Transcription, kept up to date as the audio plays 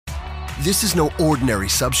This is no ordinary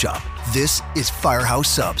sub shop. This is Firehouse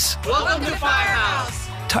Subs. Welcome to Firehouse.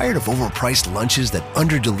 Tired of overpriced lunches that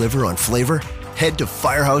underdeliver on flavor? Head to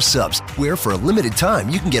Firehouse Subs, where for a limited time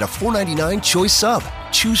you can get a $4.99 choice sub.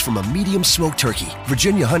 Choose from a medium smoked turkey,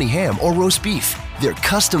 Virginia honey ham, or roast beef. They're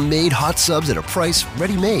custom-made hot subs at a price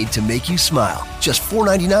ready-made to make you smile. Just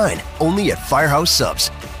 $4.99, only at Firehouse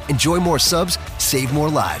Subs. Enjoy more subs, save more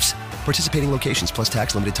lives. Participating locations plus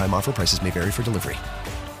tax, limited time offer. Prices may vary for delivery.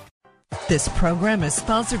 This program is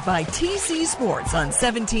sponsored by TC Sports on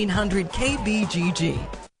 1700 KBGG.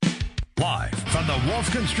 Live from the Wolf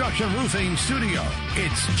Construction Roofing Studio,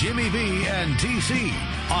 it's Jimmy B and TC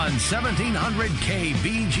on 1700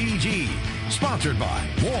 KBGG. Sponsored by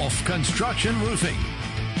Wolf Construction Roofing.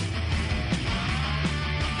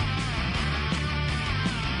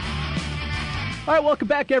 All right, welcome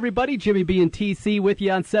back, everybody. Jimmy B and TC with you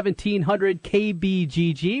on 1700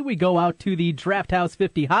 KBGG. We go out to the Draft House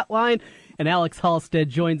 50 hotline, and Alex Halstead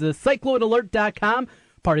joins us. CycloneAlert.com,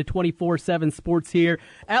 part of 24/7 Sports here.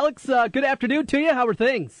 Alex, good afternoon to you. How are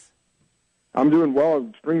things? I'm doing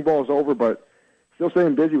well. Spring ball is over, but still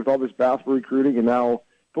staying busy with all this basketball recruiting, and now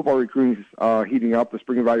football recruiting is heating up. The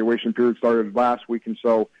spring evaluation period started last week, and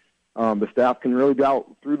so the staff can really be out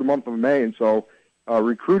through the month of May, and so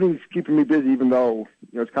recruiting's keeping me busy, even though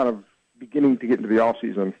it's kind of beginning to get into the off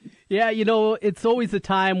season. Yeah, it's always a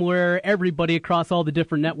time where everybody across all the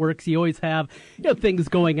different networks, you always have things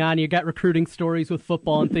going on. You got recruiting stories with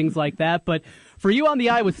football and things like that. But for you on the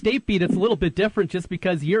Iowa State beat, it's a little bit different just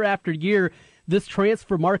because year after year, this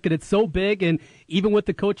transfer market, it's so big, and even with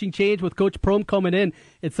the coaching change, with Coach Prohm coming in,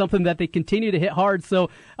 it's something that they continue to hit hard. So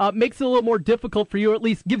makes it a little more difficult for you, or at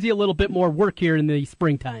least gives you a little bit more work here in the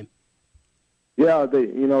springtime. Yeah,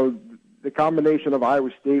 the combination of Iowa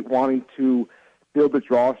State wanting to build its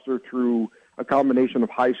roster through a combination of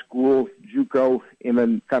high school, JUCO, and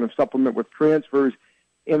then kind of supplement with transfers,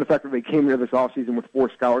 and the fact that they came here this offseason with 4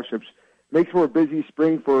 scholarships makes for a busy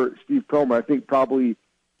spring for Steve Prohm. I think probably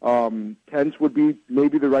tense would be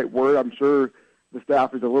maybe the right word. I'm sure the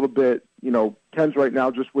staff is a little bit, tense right now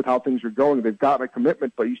just with how things are going. They've gotten a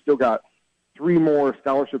commitment, but you still got 3 more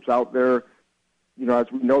scholarships out there. As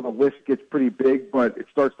we know, the list gets pretty big, but it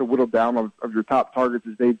starts to whittle down of your top targets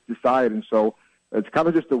as they decide. And so it's kind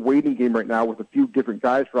of just a waiting game right now with a few different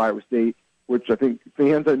guys for Iowa State, which I think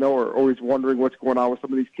fans I know are always wondering what's going on with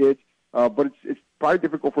some of these kids. But it's probably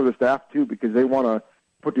difficult for the staff, too, because they want to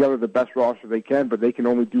put together the best roster they can, but they can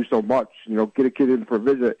only do so much. Get a kid in for a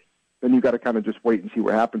visit, then you got to kind of just wait and see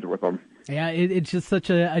what happens with them. Yeah, it's just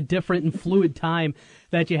such a different and fluid time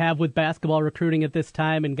that you have with basketball recruiting at this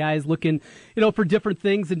time, and guys looking, for different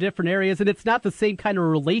things in different areas. And it's not the same kind of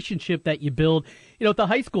relationship that you build, with the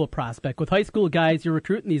high school prospect. With high school guys, you're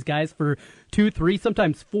recruiting these guys for 2, 3,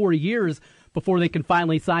 sometimes 4 years before they can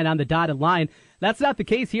finally sign on the dotted line. That's not the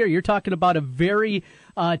case here. You're talking about a very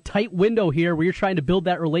tight window here where you're trying to build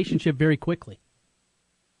that relationship very quickly.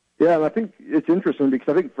 Yeah, and I think it's interesting because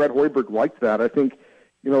I think Fred Hoiberg liked that. I think,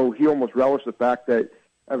 he almost relished the fact that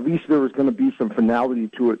at least there was going to be some finality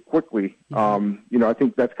to it quickly. I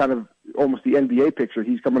think that's kind of almost the NBA picture.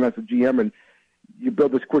 He's coming as a GM, and you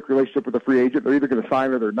build this quick relationship with a free agent. They're either going to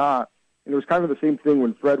sign or they're not. And it was kind of the same thing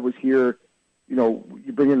when Fred was here. You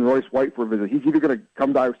bring in Royce White for a visit. He's either going to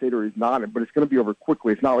come to Iowa State or he's not, but it's going to be over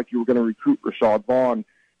quickly. It's not like you were going to recruit Rashad Vaughn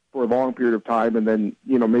for a long period of time and then,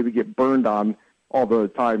 maybe get burned on all the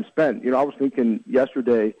time spent. I was thinking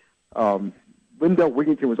yesterday, Lindell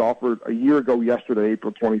Wigington was offered a year ago yesterday,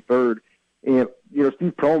 April 23rd, and,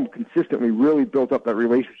 Steve Prohm consistently really built up that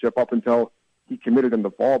relationship up until he committed in the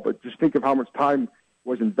fall. But just think of how much time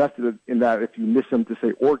was invested in that if you miss him to,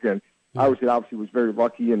 say, Oregon. Iowa State obviously was very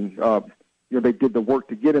lucky, and, they did the work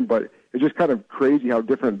to get him, but it's just kind of crazy how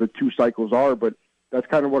different the 2 cycles are. But that's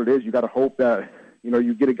kind of what it is. You got to hope that,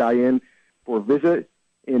 you get a guy in for a visit,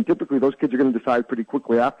 and typically those kids are going to decide pretty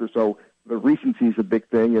quickly after. So the recency is a big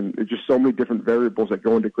thing, and there's just so many different variables that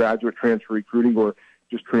go into graduate transfer recruiting or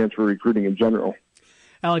just transfer recruiting in general.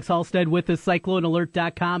 Alex Halstead with us,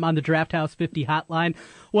 CycloneAlert.com on the Draft House 50 hotline.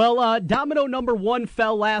 Well, domino number 1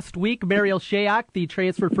 fell last week. Mariel Shayok, the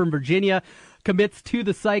transfer from Virginia, commits to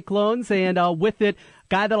the Cyclones, and with it,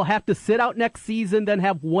 guy that'll have to sit out next season, then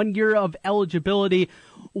have 1 year of eligibility.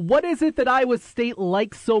 What is it that Iowa State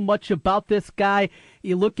likes so much about this guy?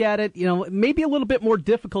 You look at it, maybe a little bit more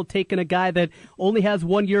difficult taking a guy that only has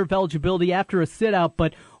 1 year of eligibility after a sit-out,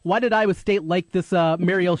 but why did Iowa State like this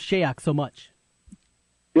Mariel Shayok so much?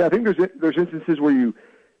 Yeah, I think there's instances where you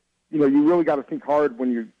really got to think hard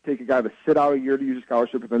when you take a guy to sit out a year to use a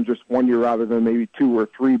scholarship and then just 1 year rather than maybe 2 or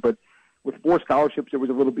 3. But with 4 scholarships, it was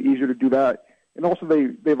a little bit easier to do that. And also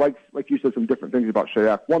they like you said, some different things about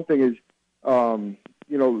Shayok. One thing is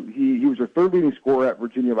You know, he was their third leading scorer at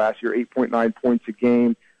Virginia last year, 8.9 points a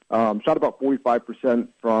game. Shot about 45%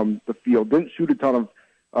 from the field. Didn't shoot a ton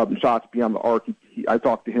of shots beyond the arc. I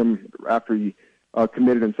talked to him after he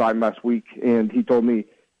committed and signed last week, and he told me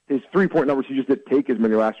his three-point numbers, he just didn't take as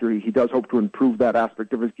many last year. He does hope to improve that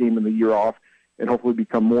aspect of his game in the year off and hopefully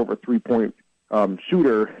become more of a three-point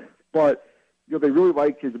shooter. But, you know, they really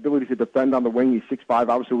like his ability to defend on the wing. He's 6'5".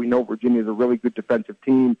 Obviously, we know Virginia is a really good defensive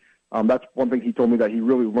team. That's one thing he told me that he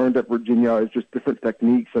really learned at Virginia is just different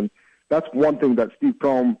techniques. And that's one thing that Steve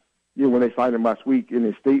Prohm, you know, when they signed him last week in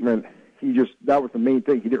his statement, that was the main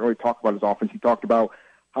thing. He didn't really talk about his offense. He talked about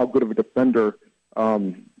how good of a defender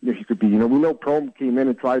he could be. You know, we know Prohm came in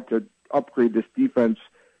and tried to upgrade this defense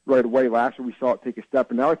right away. Last year we saw it take a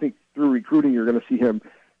step, and now I think through recruiting you're going to see him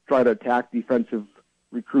try to attack defensive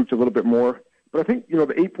recruits a little bit more. But I think, you know,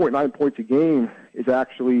 the 8.9 points a game is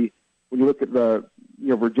actually, when you look at the, you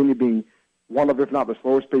know, Virginia being one of, if not the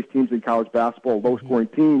slowest paced teams in college basketball, a low scoring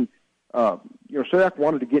team, you know, Shayok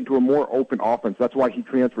wanted to get into a more open offense. That's why he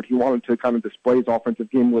transferred. He wanted to kind of display his offensive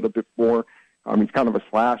game a little bit more. He's kind of a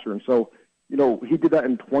slasher. And so, you know, he did that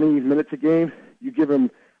in 20 minutes a game. You give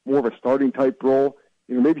him more of a starting type role,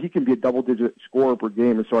 you know, maybe he can be a double-digit scorer per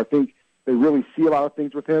game. And so I think they really see a lot of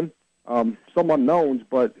things with him. Some unknowns,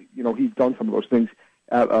 but, you know, he's done some of those things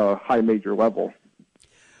at a high major level.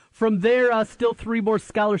 From there, still three more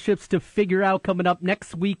scholarships to figure out coming up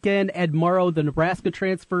next weekend. Ed Morrow, the Nebraska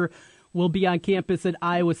transfer, will be on campus at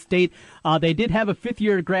Iowa State. They did have a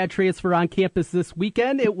fifth-year grad transfer on campus this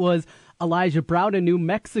weekend. It was Elijah Brown in New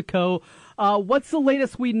Mexico. What's the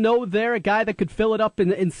latest we know there? A guy that could fill it up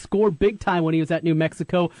and score big time when he was at New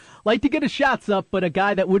Mexico. Like to get his shots up, but a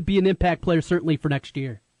guy that would be an impact player certainly for next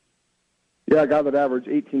year. Yeah, a guy that averaged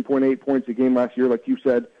 18.8 points a game last year, like you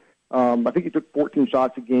said. I think he took 14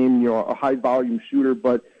 shots a game, you know, a high-volume shooter,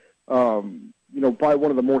 but, you know, probably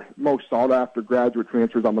one of the most sought-after graduate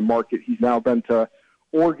transfers on the market. He's now been to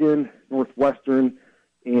Oregon, Northwestern,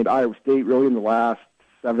 and Iowa State really in the last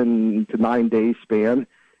 7 to 9 days span.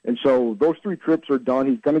 And so those three trips are done.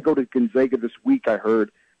 He's going to go to Gonzaga this week, I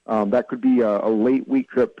heard. That could be a late week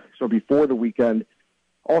trip, so before the weekend.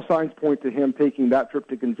 All signs point to him taking that trip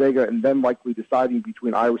to Gonzaga and then likely deciding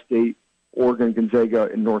between Iowa State, Oregon, Gonzaga,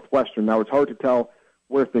 and Northwestern. Now, it's hard to tell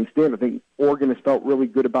where things stand. I think Oregon has felt really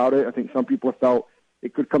good about it. I think some people have felt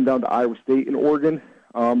it could come down to Iowa State and Oregon,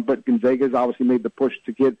 but Gonzaga has obviously made the push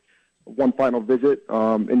to get one final visit,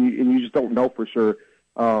 and you just don't know for sure.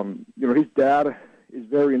 You know, his dad is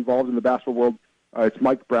very involved in the basketball world. It's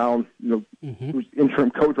Mike Brown, you know, who's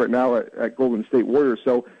interim coach right now at Golden State Warriors.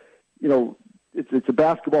 So, you know, it's a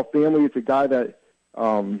basketball family. It's a guy that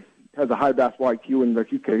has a high basketball IQ and,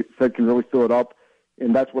 like you said, can really fill it up.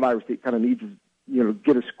 And that's what Iowa State kind of needs is, you know,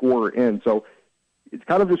 get a scorer in. So it's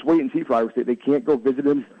kind of just wait and see for Iowa State. They can't go visit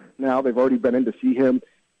him now. They've already been in to see him.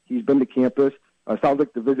 He's been to campus. Sounds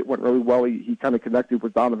like the visit went really well. He kind of connected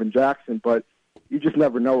with Donovan Jackson, but you just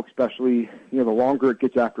never know, especially, you know, the longer it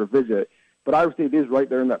gets after a visit. But Iowa State is right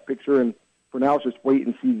there in that picture, and for now it's just wait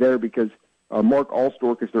and see there because Mark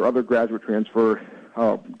Allstork is their other graduate transfer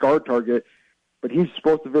guard target, but he's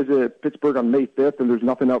supposed to visit Pittsburgh on May 5th, and there's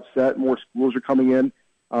nothing else set. More schools are coming in,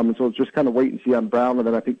 and so it's just kind of wait and see on Brown, and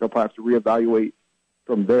then I think they'll probably have to reevaluate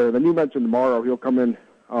from there. Then you mentioned tomorrow he'll come in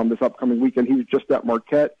this upcoming weekend. He was just at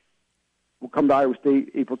Marquette. Will come to Iowa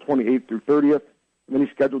State April 28th through 30th, and then he's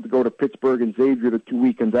scheduled to go to Pittsburgh and Xavier the 2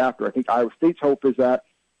 weekends after. I think Iowa State's hope is that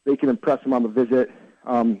they can impress him on the visit,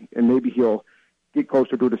 and maybe he'll get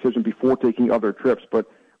closer to a decision before taking other trips. But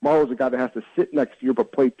Morrow's a guy that has to sit next year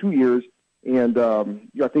but play 2 years, and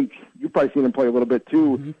I think you've probably seen him play a little bit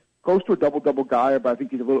too. Mm-hmm. Close to a double-double guy, but I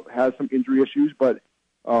think has some injury issues. But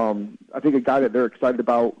I think a guy that they're excited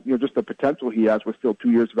about, you know, just the potential he has with still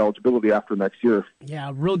 2 years of eligibility after next year.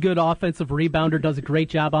 Yeah, real good offensive rebounder, does a great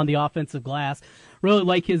job on the offensive glass. Really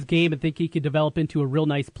like his game and think he could develop into a real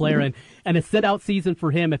nice player. Mm-hmm. And a sit-out season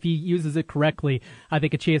for him, if he uses it correctly, I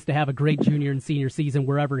think a chance to have a great junior and senior season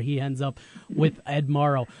wherever he ends up with Ed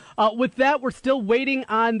Morrow. With that, we're still waiting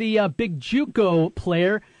on the big JUCO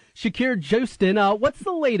player, Shakir Justin. What's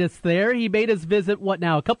the latest there? He made his visit,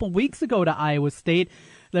 a couple weeks ago to Iowa State.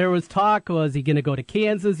 There was talk, was he going to go to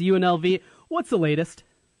Kansas, UNLV? What's the latest?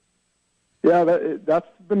 Yeah, that's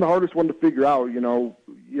been the hardest one to figure out. You know,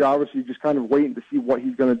 you're obviously just kind of waiting to see what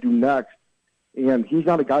he's going to do next. And he's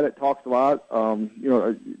not a guy that talks a lot. You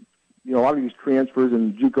know, a lot of these transfers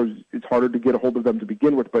and JUCOs, it's harder to get a hold of them to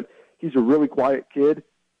begin with, but he's a really quiet kid.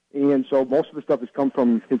 And so most of the stuff has come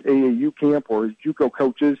from his AAU camp or his JUCO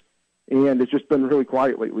coaches, and it's just been really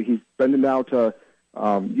quiet lately. He's been now to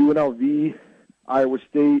UNLV, Iowa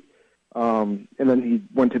State, and then he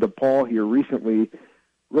went to DePaul here recently.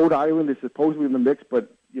 Rhode Island is supposedly in the mix,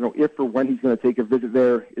 but if or when he's going to take a visit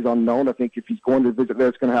there is unknown. I think if he's going to visit there,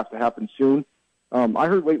 it's going to have to happen soon. I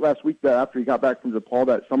heard late last week that after he got back from DePaul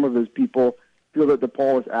that some of his people feel that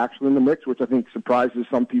DePaul is actually in the mix, which I think surprises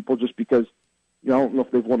some people just because, I don't know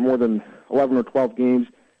if they've won more than 11 or 12 games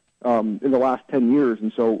in the last 10 years.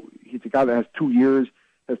 And so he's a guy that has 2 years,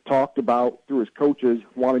 has talked about through his coaches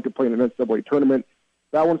wanting to play in an NCAA tournament.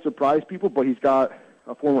 That one surprised people, but he's got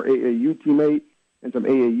a former AAU teammate and some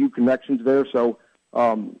AAU connections there. So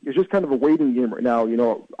it's just kind of a waiting game right now.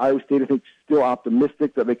 Iowa State, I think, still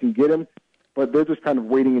optimistic that they can get him, but they're just kind of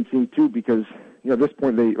waiting and seeing too because, at this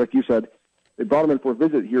point, they, like you said, they brought him in for a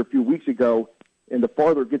visit here a few weeks ago, and the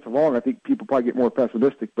farther it gets along, I think people probably get more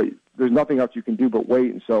pessimistic, but there's nothing else you can do but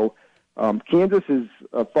wait. And so Kansas is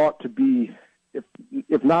thought to be,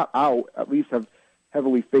 if not out, at least have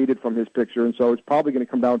heavily faded from his picture. And so it's probably going to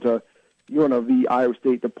come down to UNLV, Iowa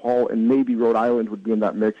State, DePaul, and maybe Rhode Island would be in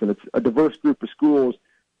that mix. And it's a diverse group of schools,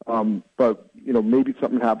 but, maybe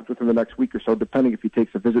something happens within the next week or so, depending if he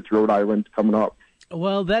takes a visit to Rhode Island coming up.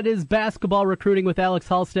 Well, that is basketball recruiting with Alex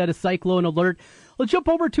Halstead, a Cyclone Alert. Let's jump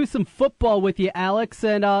over to some football with you, Alex,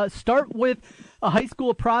 and start with a high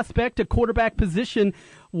school prospect, a quarterback position,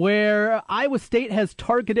 where Iowa State has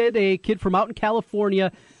targeted a kid from out in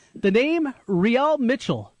California. The name Real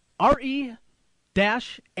Mitchell, R-E-A-L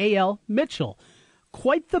Mitchell.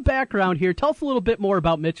 Quite the background here. Tell us a little bit more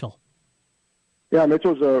about Mitchell. Yeah,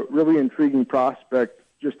 Mitchell's a really intriguing prospect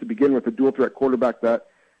just to begin with, a dual-threat quarterback that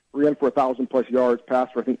ran for 1,000-plus yards,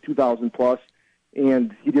 passed for, I think, 2,000-plus,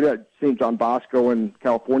 and he did it at St. John Bosco in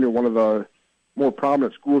California, one of the more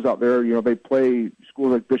prominent schools out there. They play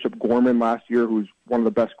schools like Bishop Gorman last year, who's one of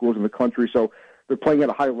the best schools in the country, so they're playing at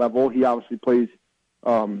a high level. He obviously plays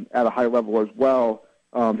at a high level as well.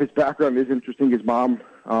 His background is interesting. His mom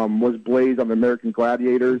was Blaze on the American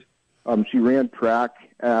Gladiators. She ran track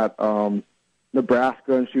at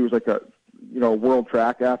Nebraska, and she was like a world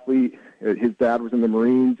track athlete. His dad was in the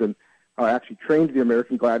Marines and actually trained the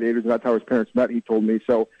American Gladiators, and that's how his parents met, he told me.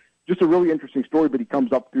 So just a really interesting story, but he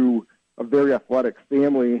comes up through a very athletic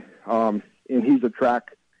family, and he's a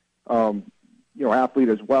track athlete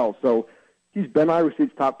as well. So he's been Iowa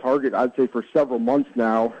State's top target, I'd say, for several months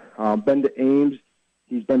now. Been to Ames.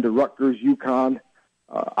 He's been to Rutgers, UConn.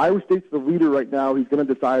 Iowa State's the leader right now. He's going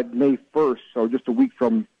to decide May 1st, so just a week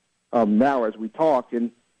from now as we talk.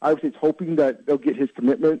 And Iowa State's hoping that they'll get his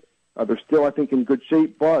commitment. They're still, I think, in good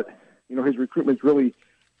shape, but, his recruitment's really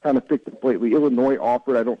kind of picked up lately. Illinois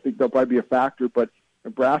offered. I don't think they'll probably be a factor, but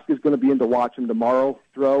Nebraska's going to be in to watch him tomorrow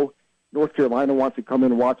throw. North Carolina wants to come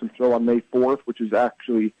in and watch him throw on May 4th, which is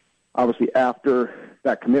actually obviously after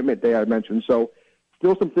that commitment day I mentioned. So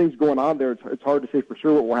still some things going on there. It's hard to say for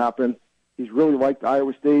sure what will happen. He's really liked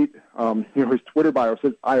Iowa State. His Twitter bio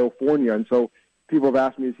says Iofornia, and so people have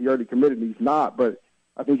asked me, is he already committed? And he's not, but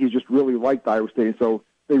I think he's just really liked Iowa State. And so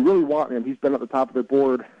they really want him. He's been at the top of their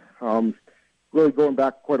board, really going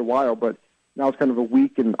back quite a while, but now it's kind of a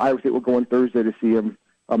week, and Iowa State will go on Thursday to see him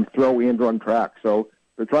throw and run track. So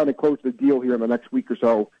they're trying to close the deal here in the next week or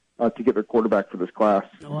so to get their quarterback for this class.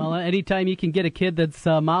 Well, anytime you can get a kid that's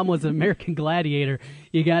mom was an American Gladiator,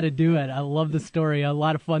 you got to do it. I love the story. A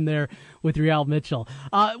lot of fun there with Real Mitchell.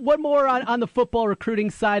 One more on the football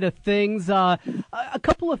recruiting side of things. A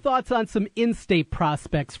couple of thoughts on some in-state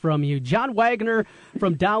prospects from you. John Wagner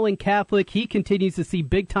from Dowling Catholic, he continues to see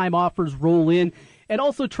big-time offers roll in. And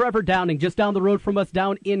also Trevor Downing, just down the road from us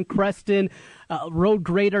down in Creston, road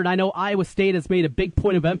grader. And I know Iowa State has made a big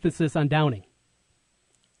point of emphasis on Downing.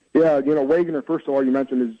 Yeah, Wagner, first of all, you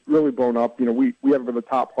mentioned, is really blown up. We have him in the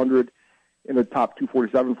top 100 in the top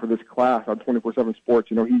 247 for this class on 24/7 Sports.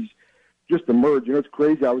 He's just emerged. It's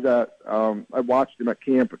crazy. I watched him at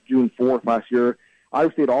camp June 4th last year.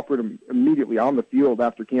 Iowa State offered him immediately on the field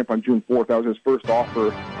after camp on June 4th. That was his first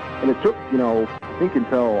offer. And it took, I think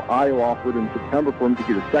until Iowa offered in September for him to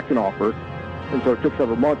get a second offer. And so it took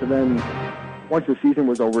several months. And then once the season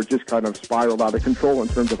was over, it just kind of spiraled out of control in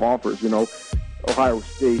terms of offers. Ohio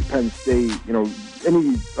State, Penn State,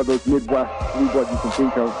 any of those Midwest blue bloods you can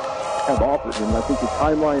think of have offered him. I think his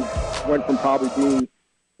timeline went from probably being,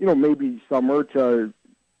 maybe summer to,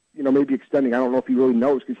 maybe extending. I don't know if he really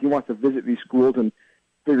knows because he wants to visit these schools and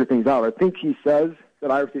figure things out. I think he says that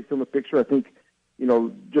Iowa State's still in the picture. I think,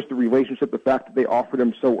 just the relationship, the fact that they offered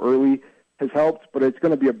him so early has helped, but it's going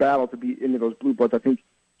to be a battle to be into those blue bloods. I think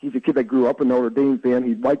he's a kid that grew up a Notre Dame fan.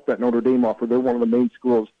 He liked that Notre Dame offer. They're one of the main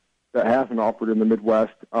schools that hasn't offered in the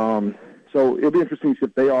Midwest. So it'll be interesting to see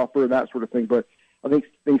if they offer that sort of thing, but I think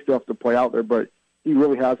things still have to play out there, but he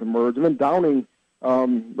really has emerged. And then Downing,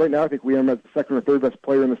 Right now, I think we have him as the second or third best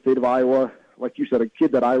player in the state of Iowa. Like you said, a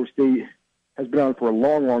kid that Iowa State has been on for a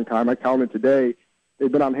long, long time. I counted today.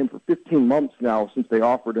 They've been on him for 15 months now since they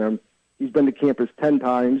offered him. He's been to campus 10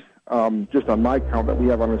 times, just on my count that we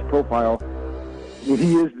have on his profile. I mean,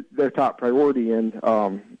 he is their top priority, and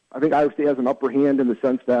I think Iowa State has an upper hand in the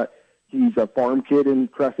sense that he's a farm kid in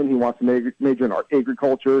Crescent. He wants to major in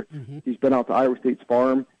agriculture. Mm-hmm. He's been out to Iowa State's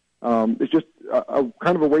farm. It's just a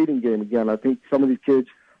kind of a waiting game again. I think some of these kids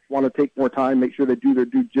want to take more time, make sure they do their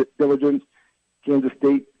due diligence. Kansas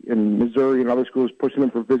State and Missouri and other schools pushing him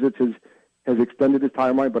for visits has extended his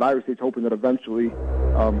timeline, but Iowa State's hoping that eventually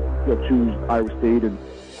he'll choose Iowa State and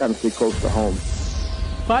kind of stay close to home.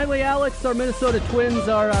 Finally, Alex, our Minnesota Twins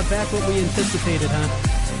are back what we anticipated,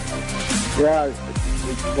 huh? Yeah,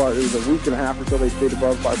 it was a week and a half or so they stayed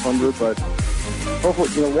above 500, but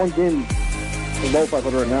hopefully, one game below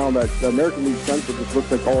 500 right now, that the American League Central just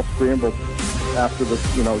looks like all scrambled after the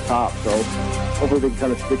top, so hopefully they can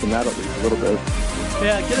kind of stick in that at least a little bit.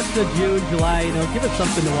 Yeah, get us to June, July, give us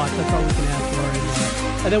something to watch. That's all we can ask for.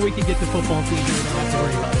 And then we can get to football season and don't have to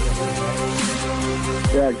worry about it.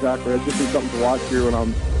 Yeah, exactly. It's just been something to watch here when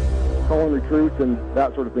I'm calling recruits and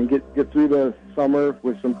that sort of thing. Get through the summer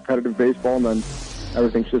with some competitive baseball, and then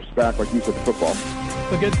everything shifts back, like you said, to football.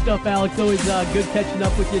 But good stuff, Alex. Always good catching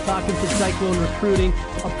up with you, talking some Cyclone recruiting.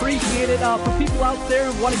 Appreciate it. For people out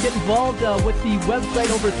there who want to get involved with the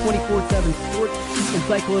website over at 24/7 Sports and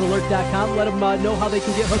CycloneAlert.com, let them know how they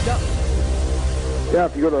can get hooked up. Yeah,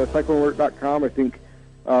 if you go to CycloneAlert.com, I think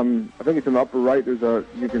it's in the upper right.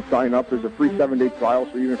 You can sign up. There's a free 7-day trial,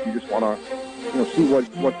 so even if you just want to see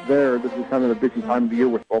what's there, this is kind of a busy time of the year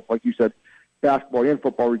with both, like you said, basketball and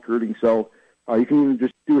football recruiting. So you can even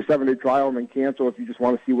just do a 7-day trial and then cancel if you just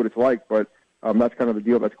want to see what it's like. But that's kind of the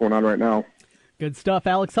deal that's going on right now. Good stuff.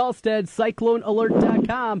 Alex Halstead,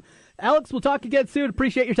 CycloneAlert.com. Alex, we'll talk again soon.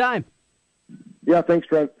 Appreciate your time. Yeah, thanks,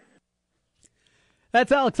 Trent.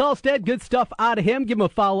 That's Alex Halstead. Good stuff out of him. Give him a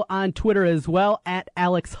follow on Twitter as well. At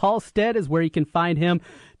Alex Halstead is where you can find him.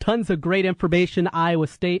 Tons of great information. Iowa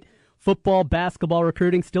State football, basketball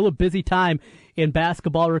recruiting. Still a busy time in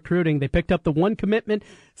basketball recruiting. They picked up the one commitment.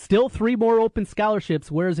 Still 3 more open scholarships.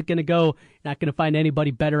 Where is it going to go? Not going to find anybody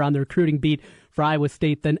better on the recruiting beat for Iowa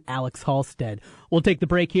State than Alex Halstead. We'll take the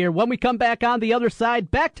break here. When we come back on the other side,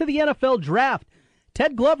 back to the NFL draft.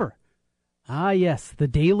 Ted Glover. Ah, yes, the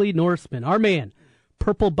Daily Norseman. Our man.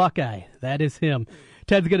 Purple Buckeye. That is him.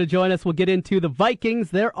 Ted's going to join us. We'll get into the Vikings,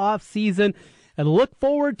 their offseason, and look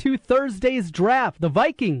forward to Thursday's draft. The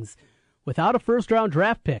Vikings, without a first-round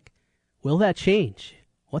draft pick. Will that change?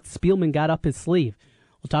 What Spielman got up his sleeve?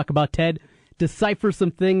 We'll talk about Ted, decipher some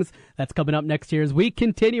things. That's coming up next year as we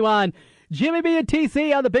continue on. Jimmy B and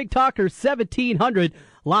TC on the Big Talker 1700,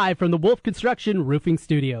 live from the Wolf Construction Roofing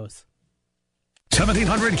Studios.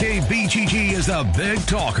 1700 KBGG is the Big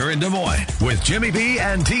Talker in Des Moines with Jimmy B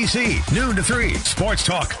and TC. Noon to 3. Sports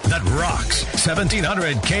talk that rocks.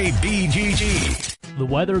 1700 KBGG. The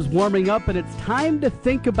weather's warming up and it's time to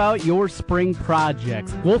think about your spring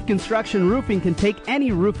projects. Wolf Construction Roofing can take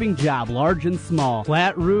any roofing job, large and small.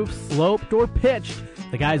 Flat roofs, sloped, or pitched.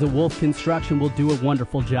 The guys at Wolf Construction will do a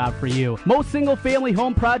wonderful job for you. Most single-family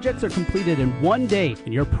home projects are completed in one day,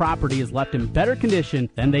 and your property is left in better condition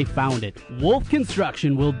than they found it. Wolf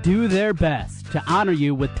Construction will do their best to honor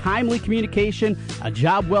you with timely communication, a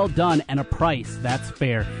job well done, and a price that's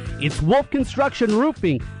fair. It's Wolf Construction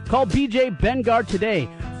Roofing. Call BJ Bengard today,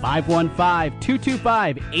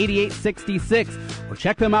 515-225-8866, or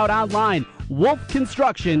check them out online,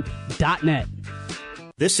 wolfconstruction.net.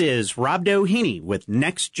 This is Rob Doheny with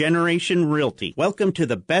Next Generation Realty. Welcome to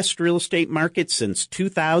the best real estate market since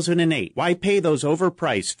 2008. Why pay those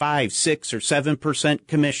overpriced 5, 6, or 7%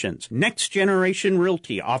 commissions? Next Generation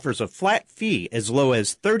Realty offers a flat fee as low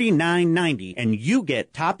as $39.90, and you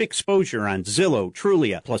get top exposure on Zillow,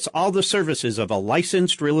 Trulia, plus all the services of a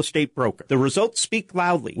licensed real estate broker. The results speak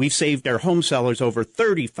loudly. We've saved our home sellers over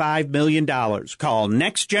 $35 million. Call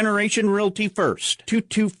Next Generation Realty first.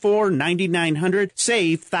 224-9900.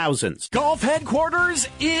 Save thousands. Golf Headquarters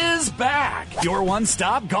is back. Your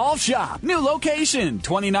one-stop golf shop. New location,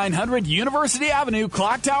 2900 University Avenue,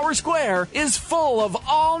 Clock Tower Square, is full of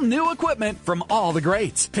all new equipment from all the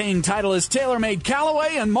greats. Paying title is TaylorMade,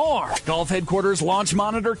 Callaway, and more. Golf Headquarters Launch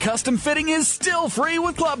Monitor custom fitting is still free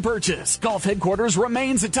with club purchase. Golf Headquarters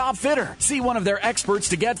remains a top fitter. See one of their experts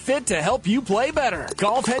to get fit to help you play better.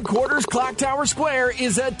 Golf Headquarters Clock Tower Square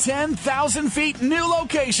is a 10,000 feet new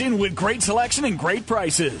location with great selection and great price.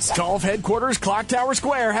 prices. Golf Headquarters Clock Tower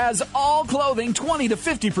Square has all clothing 20 to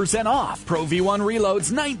 50% off. Pro V1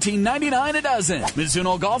 Reloads $19.99 a dozen.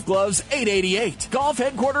 Mizuno golf gloves $8.88. Golf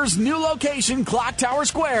Headquarters new location Clock Tower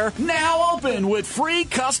Square now open with free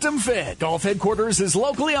custom fit. Golf Headquarters is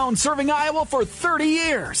locally owned, serving Iowa for 30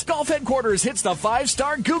 years. Golf Headquarters hits the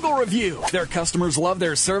 5-star Google review. Their customers love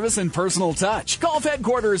their service and personal touch. Golf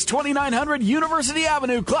Headquarters, 2900 University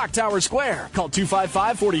Avenue, Clock Tower Square. Call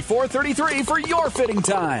 255-4433 for your fitting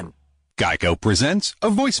time. Geico presents a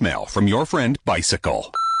voicemail from your friend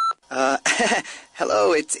Bicycle.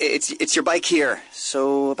 Hello, it's your bike here.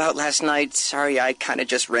 So about last night, sorry I kind of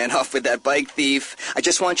just ran off with that bike thief. I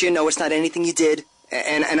just want you to know it's not anything you did.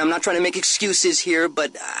 And I'm not trying to make excuses here,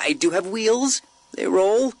 but I do have wheels. They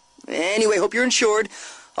roll. Anyway, hope you're insured.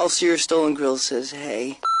 Also, your stolen grill says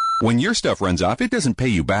hey. When your stuff runs off, it doesn't pay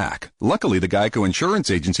you back. Luckily, the Geico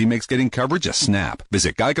Insurance Agency makes getting coverage a snap.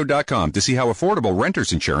 Visit geico.com to see how affordable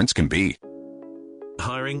renter's insurance can be.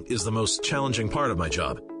 Hiring is the most challenging part of my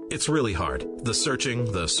job. It's really hard. The searching,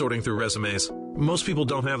 the sorting through resumes. Most people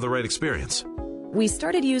don't have the right experience. We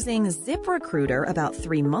started using ZipRecruiter about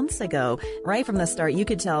 3 months ago. Right from the start, you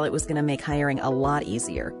could tell it was going to make hiring a lot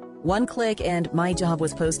easier. One click and my job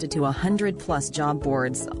was posted to 100-plus job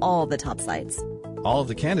boards, all the top sites. All of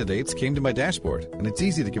the candidates came to my dashboard, and it's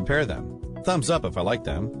easy to compare them. Thumbs up if I liked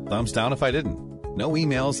them, thumbs down if I didn't. No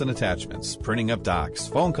emails and attachments, printing up docs,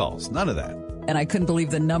 phone calls, none of that. And I couldn't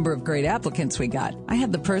believe the number of great applicants we got. I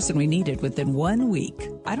had the person we needed within 1 week.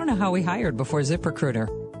 I don't know how we hired before ZipRecruiter.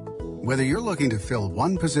 Whether you're looking to fill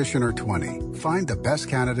one position or 20, find the best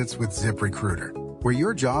candidates with ZipRecruiter, where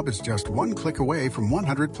your job is just one click away from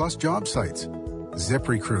 100-plus job sites.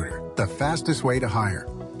 ZipRecruiter, the fastest way to hire.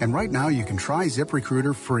 And right now you can try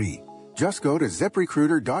ZipRecruiter free. Just go to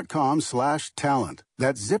ZipRecruiter.com/talent.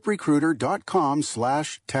 That's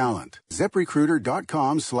ZipRecruiter.com/talent.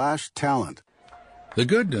 ZipRecruiter.com/talent. The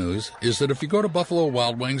good news is that if you go to Buffalo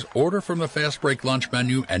Wild Wings, order from the Fast Break lunch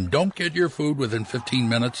menu, and don't get your food within 15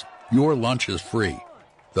 minutes, your lunch is free.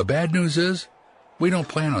 The bad news is, we don't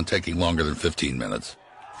plan on taking longer than 15 minutes.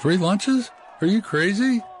 Free lunches? Are you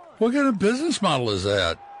crazy? What kind of business model is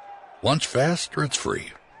that? Lunch fast or it's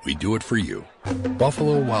free. We do it for you.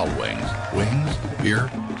 Buffalo Wild Wings. Wings, beer,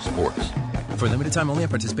 sports. For limited time only at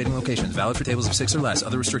participating locations. Valid for tables of 6 or less.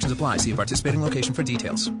 Other restrictions apply. See a participating location for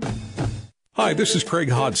details. Hi, this is Craig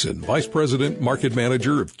Hodson, Vice President, Market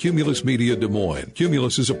Manager of Cumulus Media Des Moines.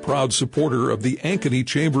 Cumulus is a proud supporter of the Ankeny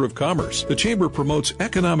Chamber of Commerce. The Chamber promotes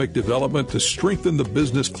economic development to strengthen the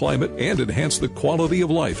business climate and enhance the quality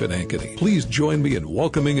of life in Ankeny. Please join me in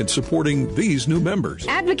welcoming and supporting these new members.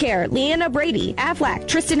 Advocare, Leanna Brady, Aflac,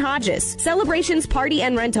 Tristan Hodges, Celebrations Party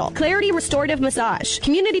and Rental, Clarity Restorative Massage,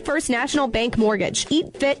 Community First National Bank Mortgage,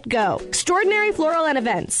 Eat Fit Go, Extraordinary Floral and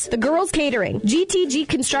Events, The Girls Catering, GTG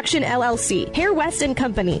Construction LLC, Hair West and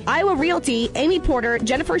Company, Iowa Realty, Amy Porter,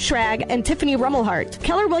 Jennifer Schrag, and Tiffany Rummelhart,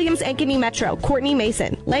 Keller Williams Ankeny Metro, Courtney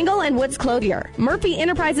Mason, Langle and Woods Clothier, Murphy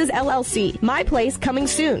Enterprises LLC, My Place coming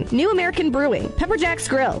soon, New American Brewing, Pepperjack's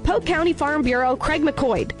Grill, Polk County Farm Bureau, Craig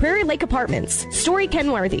McCoy, Prairie Lake Apartments, Story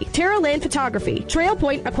Kenworthy, Terra Land Photography, Trail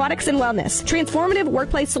Point Aquatics and Wellness, Transformative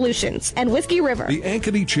Workplace Solutions, and Whiskey River. The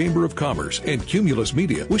Ankeny Chamber of Commerce and Cumulus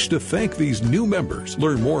Media wish to thank these new members.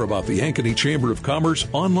 Learn more about the Ankeny Chamber of Commerce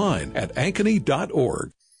online at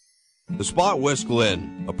ankeny.org. The Spa at West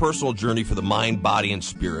Glen, a personal journey for the mind, body, and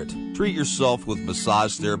spirit. Treat yourself with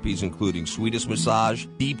massage therapies including Swedish massage,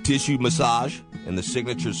 deep tissue massage, and the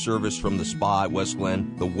signature service from the Spa at West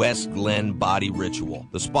Glen, the West Glen Body Ritual.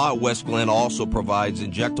 The Spa at West Glen also provides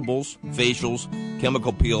injectables, facials,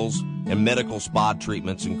 chemical peels, and medical spa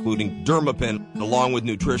treatments including Dermapen, along with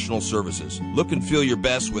nutritional services. Look and feel your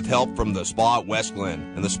best with help from the Spa at West Glen.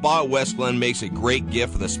 And the Spa at West Glen makes a great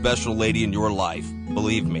gift for the special lady in your life.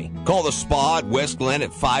 Believe me. Call the Spa at West Glen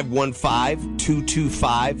at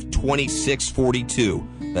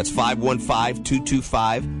 515-225-2642. That's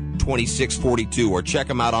 515-225-2642. Or check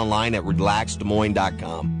them out online at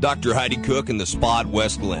relaxdesmoines.com. Dr. Heidi Cook and the Spa at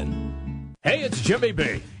West Glen. Hey, it's Jimmy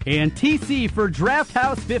B. And TC for Draft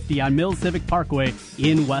House 50 on Mills Civic Parkway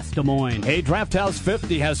in West Des Moines. Hey, Draft House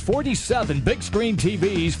 50 has 47 big screen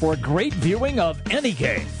TVs for great viewing of any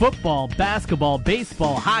game. Football, basketball,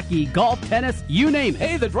 baseball, hockey, golf, tennis, you name it.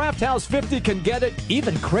 Hey, the Draft House 50 can get it,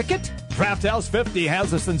 even cricket. Draft House 50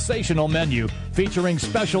 has a sensational menu featuring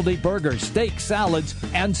specialty burgers, steak, salads,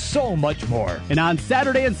 and so much more. And on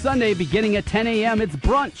Saturday and Sunday, beginning at 10 a.m., it's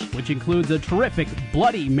brunch, which includes a terrific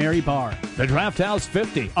Bloody Mary bar. The Draft House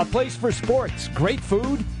 50, a place for sports, great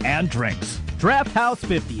food, and drinks. Draft House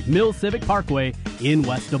 50, Mills Civic Parkway in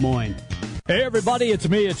West Des Moines. Hey everybody, it's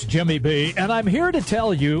me, it's Jimmy B, and I'm here to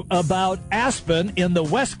tell you about Aspen in the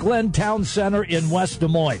West Glen Town Center in West Des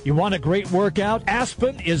Moines. You want a great workout?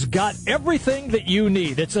 Aspen has got everything that you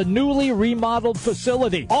need. It's a newly remodeled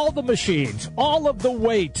facility. All the machines, all of the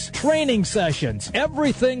weights, training sessions,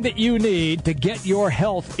 everything that you need to get your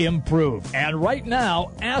health improved. And right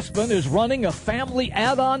now, Aspen is running a family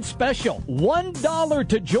add-on special. $1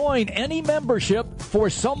 to join any membership for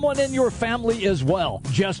someone in your family as well.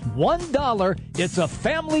 Just $1. It's a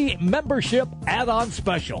family membership add-on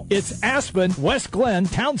special. It's Aspen, West Glen,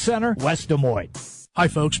 Town Center, West Des Moines. Hi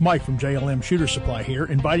folks, Mike from JLM Shooter Supply here,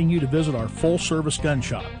 inviting you to visit our full-service gun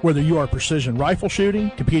shop. Whether you are precision rifle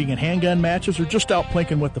shooting, competing in handgun matches, or just out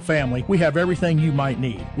plinking with the family, we have everything you might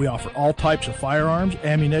need. We offer all types of firearms,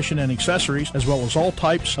 ammunition, and accessories, as well as all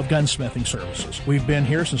types of gunsmithing services. We've been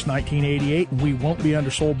here since 1988, and we won't be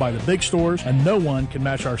undersold by the big stores, and no one can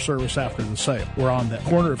match our service after the sale. We're on the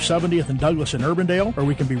corner of 70th and Douglas in Urbandale, or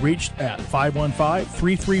we can be reached at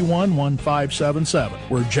 515-331-1577.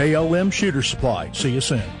 We're JLM Shooter Supply. See you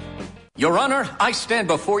soon. Your Honor, I stand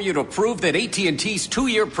before you to prove that AT&T's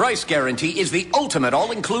 2-year price guarantee is the ultimate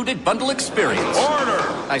all-included bundle experience. Order!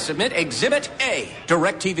 I submit Exhibit A,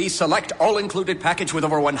 DirecTV Select all-included package with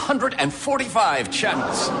over 145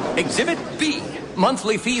 channels. Exhibit B,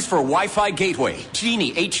 monthly fees for Wi-Fi gateway,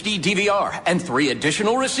 Genie HD DVR, and 3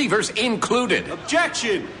 additional receivers included.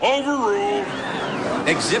 Objection! Overruled.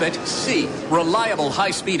 Exhibit C, reliable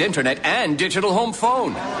high-speed internet and digital home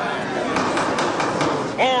phone.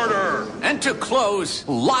 Order! And to close,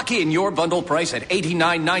 lock in your bundle price at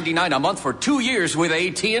 $89.99 a month for 2 years with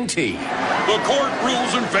AT&T. The court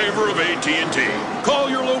rules in favor of AT&T.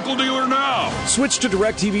 Call your local dealer now. Switch to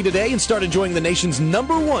DirecTV today and start enjoying the nation's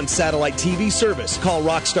 #1 satellite TV service. Call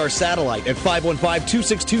Rockstar Satellite at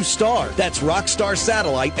 515-262-STAR. That's Rockstar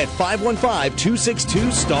Satellite at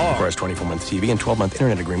 515-262-STAR. Requires 24-month TV and 12-month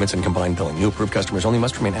internet agreements and combined billing. New approved customers only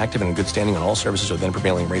must remain active and in good standing on all services within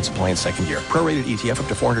prevailing rates apply in second year. Prorated ETF up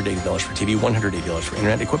to $480 for TV, $180 for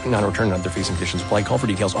internet, equipment non-return, and other fees and conditions apply. Call for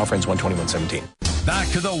details. Offer ends 1/21/17. Back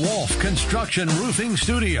to the Wolf Construction Roofing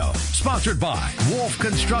Studio, sponsored by Wolf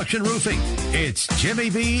Construction Roofing. It's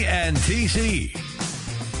Jimmy B and TC.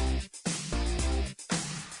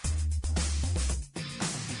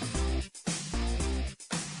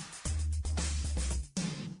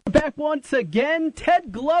 Back once again,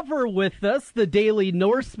 Ted Glover with us, the Daily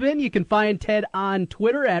Norseman. You can find Ted on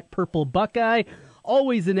Twitter at Purple Buckeye.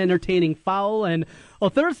 Always an entertaining foul. And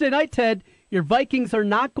Thursday night, Ted, your Vikings are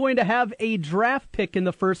not going to have a draft pick in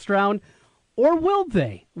the first round, or will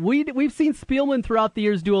they? We've seen Spielman throughout the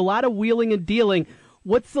years do a lot of wheeling and dealing.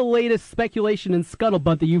 What's the latest speculation and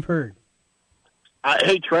scuttlebutt that you've heard?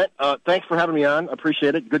 Hey, Trent. Thanks for having me on.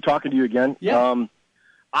 Appreciate it. Good talking to you again. Yeah.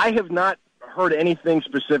 I have not heard anything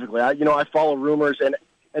specifically. I follow rumors, and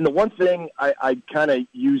the one thing I kind of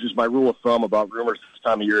use as my rule of thumb about rumors this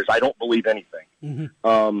time of year is I don't believe anything.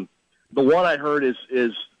 Mm-hmm. The one I heard is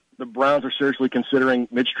the Browns are seriously considering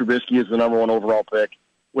Mitch Trubisky as the #1 overall pick,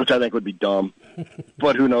 which I think would be dumb.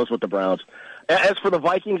 But who knows with the Browns. As for the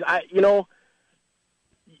Vikings, Rick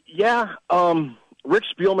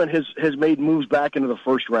Spielman has made moves back into the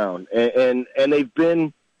first round, and they've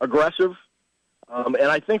been aggressive. And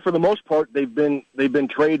I think for the most part they've been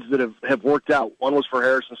trades that have worked out. One was for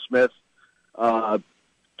Harrison Smith, one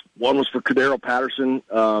was for Cordero Patterson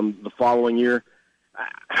the following year.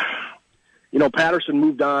 Patterson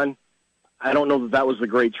moved on. I don't know that was the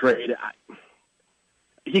great trade.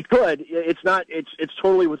 He could. It's not. It's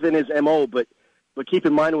totally within his MO. But keep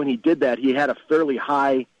in mind when he did that, he had a fairly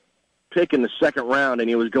high pick in the second round, and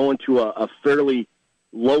he was going to a fairly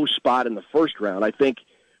low spot in the first round. I think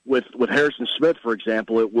with Harrison Smith, for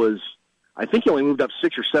example, I think he only moved up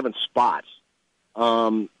 6 or 7 spots.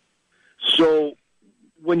 So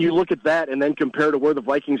when you look at that and then compare to where the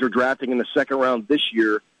Vikings are drafting in the second round this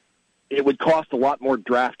year, it would cost a lot more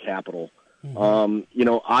draft capital.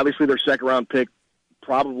 Mm-hmm. Obviously their second round pick,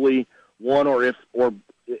 probably one or if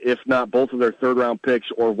not both of their third round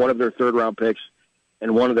picks, or one of their third round picks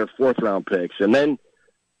and one of their fourth round picks. And then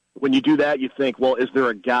when you do that, you think, well, is there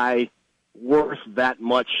a guy worth that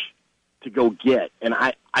much to go get? And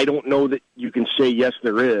I don't know that you can say yes,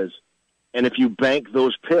 there is. And if you bank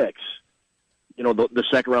those picks, the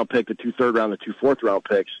second round pick, the 2 third round, the 2 fourth round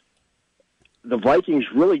picks, the Vikings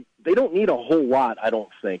really, they don't need a whole lot, I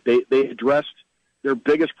don't think. They addressed their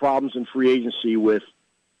biggest problems in free agency with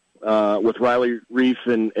Riley Reif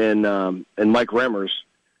and Mike Remmers.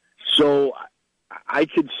 So I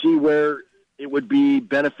could see where it would be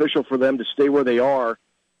beneficial for them to stay where they are,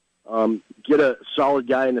 get a solid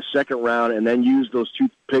guy in the second round, and then use those 2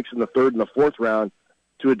 picks in the third and the fourth round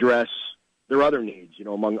to address their other needs,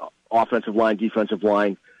 among offensive line, defensive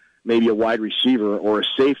line, maybe a wide receiver or a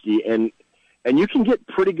safety, and you can get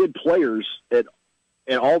pretty good players at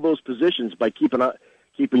all those positions by keeping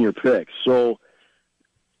your picks. So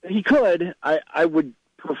he could. I would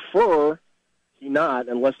prefer he not,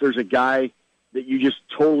 unless there's a guy that you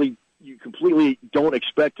completely don't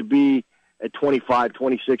expect to be at 25,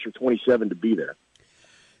 26, or 27 to be there.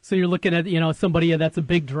 So you're looking at, somebody that's a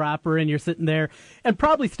big dropper, and you're sitting there, and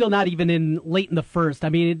probably still not even late in the first. I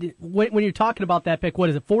mean, when you're talking about that pick, what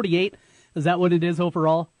is it, 48? Is that what it is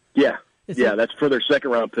overall? Yeah. That's for their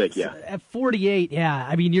second-round pick, yeah. At 48, yeah.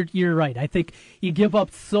 I mean, you're right. I think you give up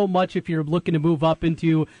so much if you're looking to move up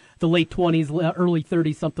into the late 20s, early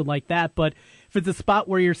 30s, something like that. But if it's a spot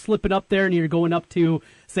where you're slipping up there and you're going up to,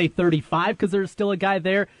 say, 35 because there's still a guy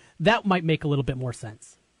there, that might make a little bit more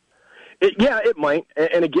sense. It might.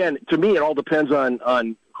 And again, to me, it all depends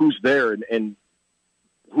on who's there and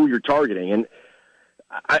who you're targeting. And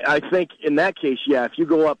I think in that case, if you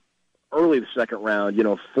go up early the second round,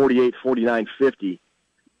 48, 49, 50,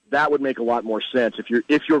 that would make a lot more sense if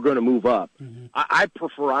you're going to move up. Mm-hmm. I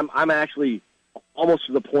prefer. I'm actually almost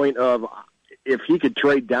to the point of if he could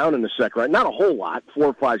trade down in the second round, not a whole lot, 4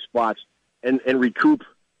 or 5 spots, and recoup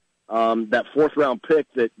that 4th round pick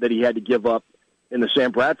that he had to give up in the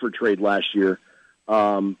Sam Bradford trade last year.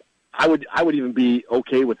 I would even be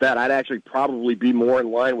okay with that. I'd actually probably be more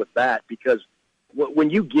in line with that because when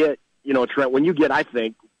you get, Trent, I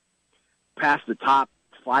think, past the top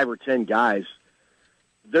 5 or 10 guys,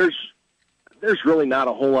 there's really not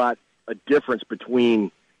a whole lot of difference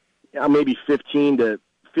between maybe 15 to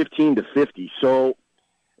 50. So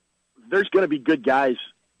there's going to be good guys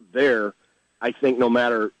there, I think, no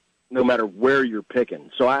matter where you're picking.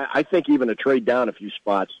 So I think even a trade down a few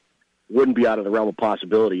spots wouldn't be out of the realm of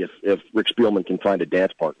possibility if Rick Spielman can find a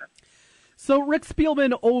dance partner. So Rick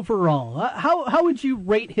Spielman overall, how would you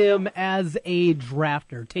rate him as a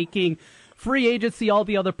drafter, taking free agency, all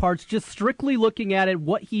the other parts, just strictly looking at it,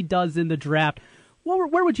 what he does in the draft?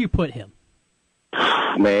 Where would you put him?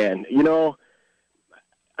 Man,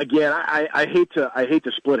 again, I hate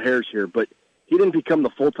to split hairs here, but he didn't become the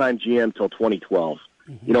full-time GM till 2012.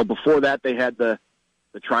 Mm-hmm. Before that they had the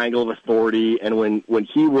Triangle of Authority, and when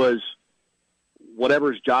he was,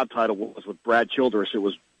 whatever his job title was with Brad Childress, it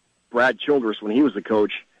was Brad Childress, when he was the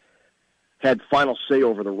coach, had final say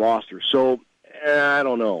over the roster. So I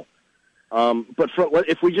don't know. But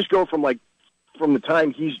if we just go from the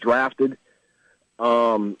time he's drafted,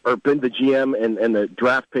 or been the GM and the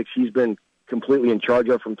draft picks he's been completely in charge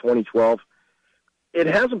of from 2012, it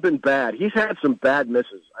hasn't been bad. He's had some bad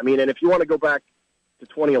misses. I mean, and if you want to go back to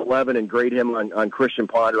 2011 and grade him on Christian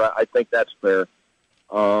Ponder, I think that's fair.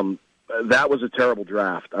 That was a terrible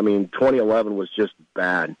draft. I mean, 2011 was just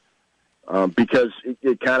bad because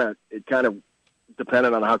it kind of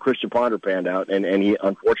depended on how Christian Ponder panned out, and he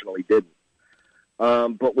unfortunately didn't.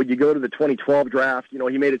 But when you go to the 2012 draft, he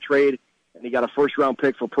made a trade, and he got a first-round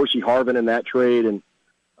pick for Percy Harvin in that trade,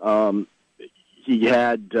 and he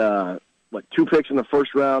had 2 picks in the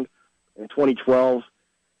first round in 2012.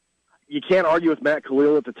 You can't argue with Matt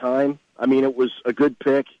Khalil at the time. I mean, it was a good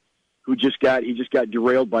pick he just got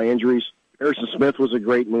derailed by injuries. Harrison Smith was a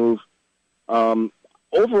great move.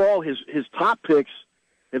 Overall, his top picks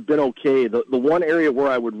have been okay. The one area where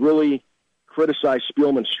I would really criticize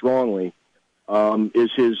Spielman strongly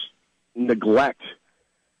is his neglect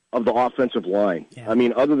of the offensive line. Yeah. I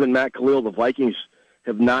mean, other than Matt Khalil, the Vikings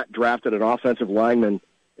have not drafted an offensive lineman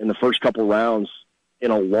in the first couple rounds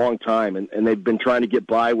in a long time, and they've been trying to get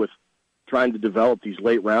by with trying to develop these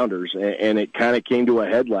late rounders, and it kind of came to a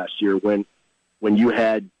head last year when you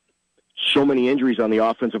had so many injuries on the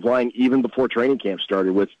offensive line even before training camp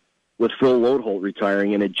started with Phil Lodeholt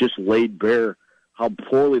retiring, and it just laid bare how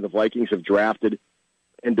poorly the Vikings have drafted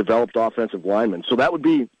and developed offensive linemen. So that would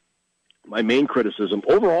be my main criticism.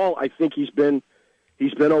 Overall, I think he's been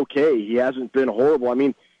okay. He hasn't been horrible. I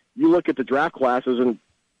mean, you look at the draft classes and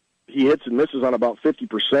he hits and misses on about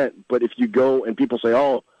 50%, but if you go and people say,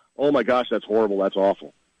 oh my gosh, that's horrible, that's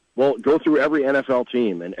awful. Well, go through every NFL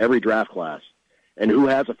team and every draft class, and who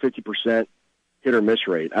has a 50% hit or miss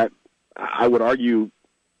rate? I would argue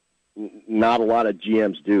not a lot of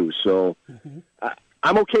GMs do. So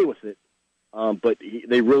I'm okay with it, but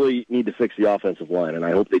they really need to fix the offensive line, and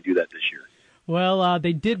I hope they do that this year. Well,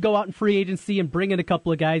 they did go out in free agency and bring in a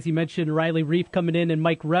couple of guys. You mentioned Riley Reiff coming in and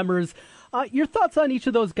Mike Remmers. Your thoughts on each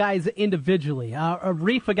of those guys individually?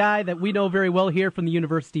 Reiff, a guy that we know very well here from the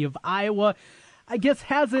University of Iowa, I guess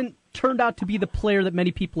hasn't turned out to be the player that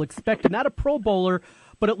many people expected. Not a Pro Bowler,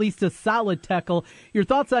 but at least a solid tackle. Your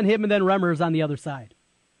thoughts on him, and then Remmers on the other side?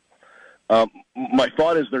 My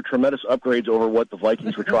thought is they're tremendous upgrades over what the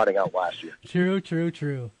Vikings were trotting out last year.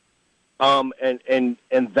 True. And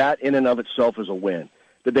that in and of itself is a win.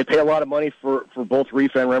 Did they pay a lot of money for both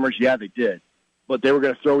Reef and Remmers? Yeah, they did. But they were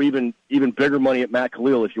going to throw even bigger money at Matt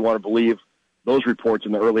Khalil, if you want to believe those reports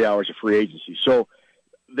in the early hours of free agency. So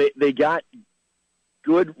they got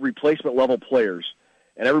good replacement level players,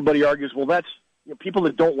 and everybody argues, well, that's people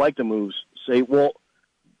that don't like the moves say, well,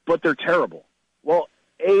 but they're terrible. Well,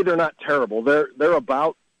 they're not terrible. They're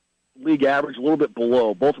about league average, a little bit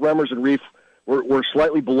below. Both Remmers and Reef were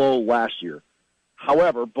slightly below last year.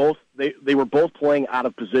 However, they were both playing out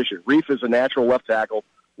of position. Reef is a natural left tackle.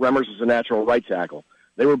 Remmers is a natural right tackle.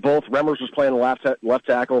 Remmers was playing the left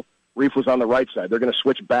tackle. Reef was on the right side. They're going to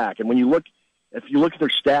switch back. And if you look at their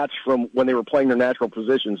stats from when they were playing their natural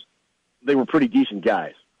positions, they were pretty decent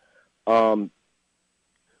guys. When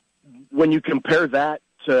you compare that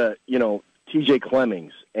to, T.J.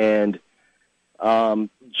 Clemmings and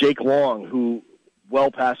Jake Long, who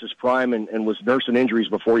well past his prime and was nursing injuries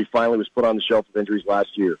before he finally was put on the shelf with injuries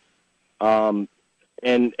last year, and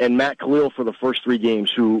Matt Khalil for the first 3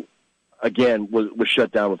 games, who, again, was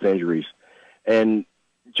shut down with injuries, and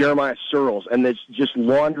Jeremiah Searles, and it's just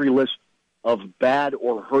laundry list of bad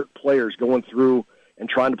or hurt players going through and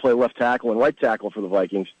trying to play left tackle and right tackle for the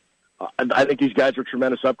Vikings. I think these guys are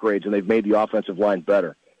tremendous upgrades, and they've made the offensive line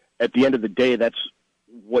better. At the end of the day, that's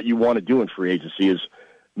what you want to do in free agency, is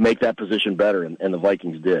make that position better, and the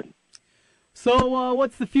Vikings did. So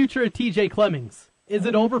what's the future of T.J. Clemmings? Is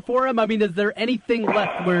it over for him? I mean, is there anything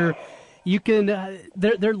left where you can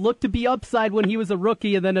there looked to be upside when he was a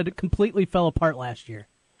rookie, and then it completely fell apart last year?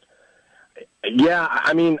 Yeah,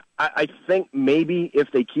 I mean, I think maybe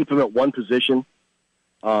if they keep him at one position,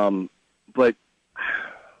 but,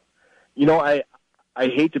 I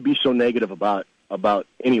hate to be so negative about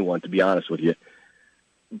anyone, to be honest with you,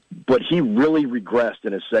 but he really regressed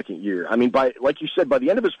in his second year. I mean, like you said, by the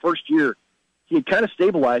end of his first year, he had kind of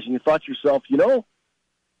stabilized, and you thought to yourself,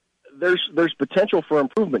 there's potential for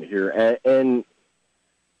improvement here. And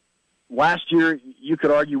last year, you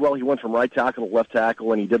could argue, well, he went from right tackle to left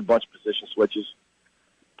tackle, and he did a bunch of position switches.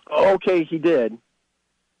 Okay, he did,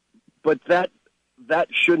 but that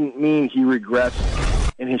shouldn't mean he regressed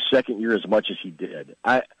in his second year as much as he did.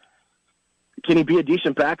 Can he be a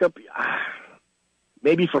decent backup?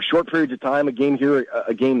 Maybe for short periods of time, a game here,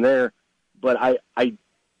 a game there, but I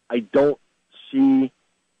don't see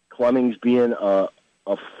Clemmings being a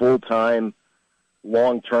full-time,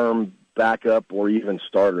 long-term backup or even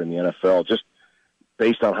starter in the NFL, just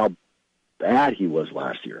based on how bad he was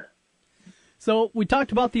last year. So we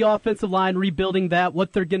talked about the offensive line, rebuilding that,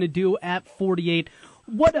 what they're going to do at 48.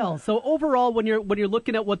 What else? So overall, when you're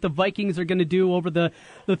looking at what the Vikings are going to do over the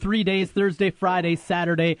 3 days, Thursday, Friday,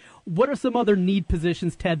 Saturday, what are some other need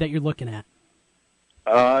positions, Ted, that you're looking at?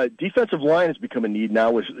 Defensive line has become a need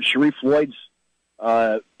now with Sharif Floyd's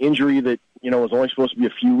injury that was only supposed to be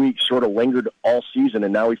a few weeks, sort of lingered all season,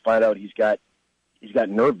 and now we find out he's got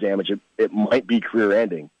nerve damage. It might be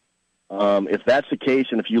career-ending. If that's the case,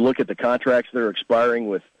 and if you look at the contracts that are expiring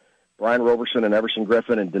with Brian Roberson and Everson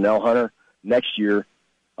Griffin and Donnell Hunter next year,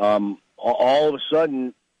 all of a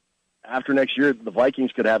sudden, after next year, the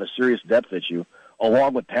Vikings could have a serious depth issue,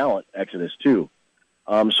 along with talent exodus, too.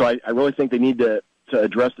 So I really think they need to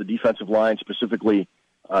address the defensive line, specifically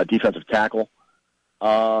defensive tackle.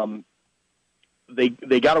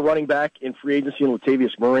 They got a running back in free agency in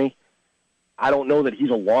Latavius Murray. I don't know that he's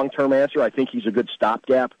a long-term answer. I think he's a good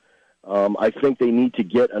stopgap. I think they need to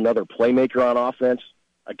get another playmaker on offense.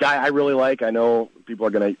 A guy I really like. I know people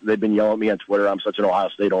they've been yelling at me on Twitter. I'm such an Ohio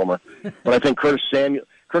State homer. But I think Curtis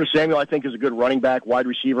Samuel, I think, is a good running back, wide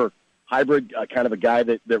receiver hybrid, kind of a guy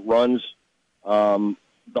that runs runs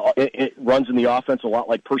in the offense a lot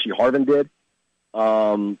like Percy Harvin did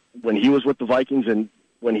when he was with the Vikings and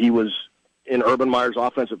when he was in Urban Meyer's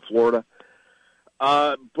offense at Florida.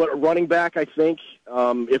 But a running back, I think,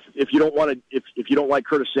 if you don't like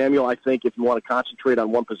Curtis Samuel, I think if you want to concentrate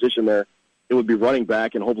on one position there, it would be running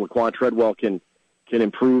back, and hope Laquan Treadwell can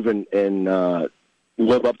improve and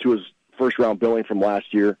live up to his first-round billing from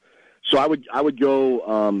last year. So I would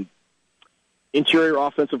go interior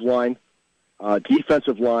offensive line,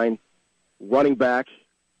 defensive line, running back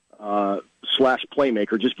 /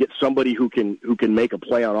 playmaker. Just get somebody who can make a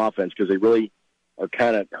play on offense, because they really are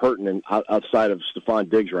kind of hurting outside of Stephon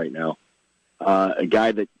Diggs right now. A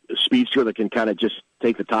speedster that can kind of just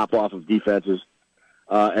take the top off of defenses.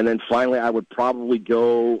 And then finally, I would probably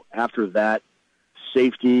go after that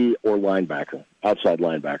safety or linebacker, outside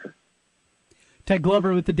linebacker. Ted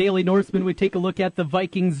Glover with the Daily Norseman. We take a look at the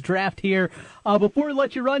Vikings draft here. Before we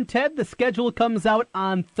let you run, Ted, the schedule comes out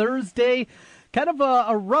on Thursday. Kind of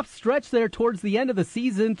a rough stretch there towards the end of the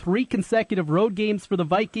season. 3 consecutive road games for the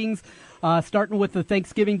Vikings, starting with the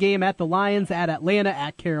Thanksgiving game at the Lions, at Atlanta,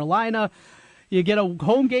 at Carolina. You get a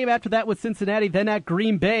home game after that with Cincinnati, then at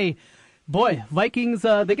Green Bay. Boy, Vikings,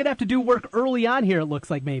 they're going to have to do work early on here, it looks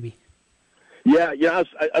like maybe. Yeah, I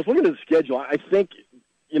was looking at the schedule. I think,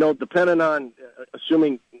 depending on,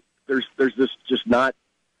 assuming there's not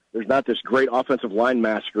this great offensive line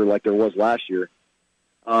massacre like there was last year.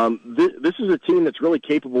 This is a team that's really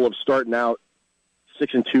capable of starting out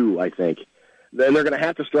 6-2, I think. Then they're going to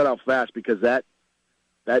have to start out fast because that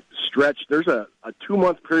stretch, there's a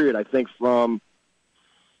 2-month period, I think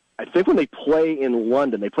when they play in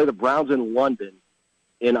London, they play the Browns in London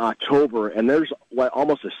in October, and there's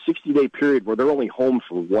almost a 60-day period where they're only home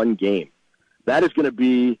for 1 game. That is going to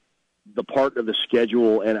be the part of the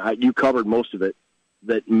schedule, and you covered most of it,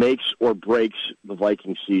 that makes or breaks the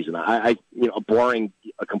Vikings season. Barring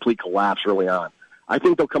a complete collapse early on. I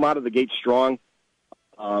think they'll come out of the gate strong,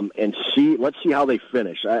 and let's see how they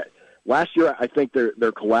finish. Last year, I think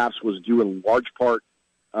their collapse was due in large part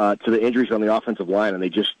to the injuries on the offensive line, and they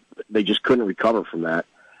just couldn't recover from that.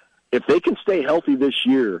 If they can stay healthy this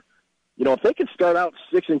year, if they can start out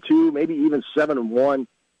 6-2, maybe even 7-1,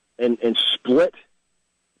 and split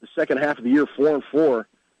the second half of the year 4-4,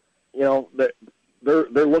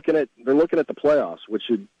 they're looking at the playoffs, which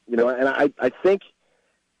should, and I think,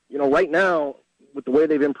 right now with the way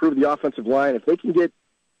they've improved the offensive line, if they can get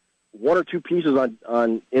 1 or 2 pieces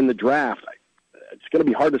on in the draft, it's going to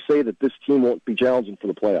be hard to say that this team won't be challenging for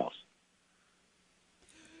the playoffs.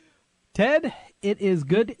 Ted, it is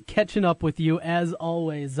good catching up with you as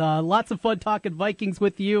always. Lots of fun talking Vikings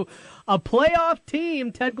with you. A playoff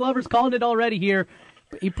team. Ted Glover's calling it already here.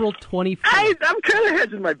 April 24th. I'm kind of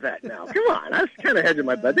hedging my bet now. Come on, I'm kind of hedging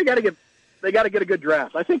my bet. They got to get a good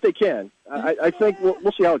draft. I think they can. I think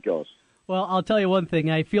we'll see how it goes. Well, I'll tell you one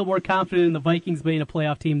thing. I feel more confident in the Vikings being a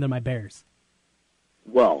playoff team than my Bears.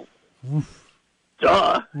 Well, Woof.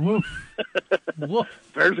 Duh. Woof. Woof.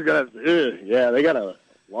 Bears are going to, they got a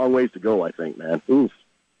long ways to go, I think, man. Oof.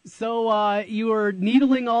 So you were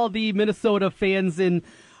needling all the Minnesota fans in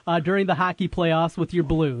during the hockey playoffs with your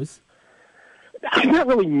Blues. I'm not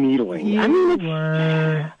really needling. You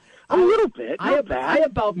were. A little bit. I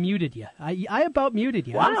about muted you. I about muted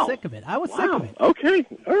you. Wow. I was sick of it. Sick of it. Okay.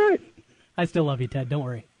 All right. I still love you, Ted. Don't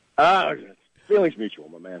worry. Feelings mutual,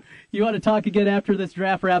 my man. You want to talk again after this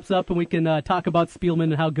draft wraps up and we can talk about Spielman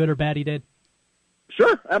and how good or bad he did?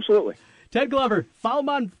 Sure. Absolutely. Ted Glover, follow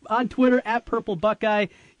him on Twitter at Purple Buckeye.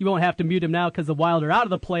 You won't have to mute him now because the Wild are out of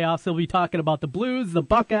the playoffs. He'll be talking about the Blues, the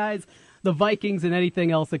Buckeyes, the Vikings, and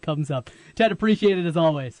anything else that comes up. Ted, appreciate it as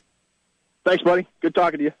always. Thanks, buddy. Good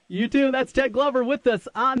talking to you. You too. That's Ted Glover with us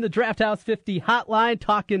on the Draft House 50 hotline,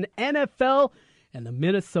 talking NFL and the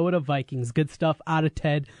Minnesota Vikings. Good stuff out of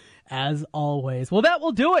Ted, as always. Well, that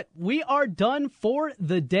will do it. We are done for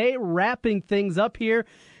the day, wrapping things up here.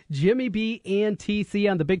 Jimmy B and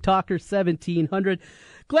TC on the Big Talker 1700.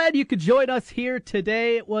 Glad you could join us here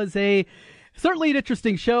today. It was certainly an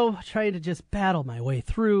interesting show, trying to just battle my way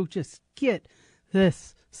through, just get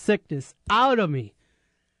this sickness out of me.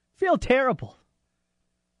 Feel terrible.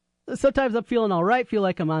 Sometimes I'm feeling all right, feel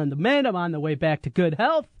like I'm on the mend, I'm on the way back to good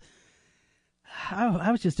health.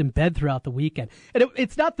 I was just in bed throughout the weekend. And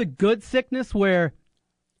it's not the good sickness where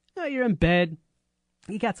you're in bed,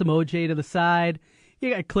 you got some OJ to the side, you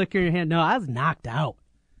got a clicker in your hand. No, I was knocked out.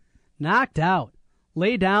 Knocked out.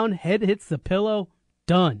 Lay down, head hits the pillow,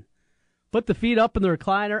 done. Put the feet up in the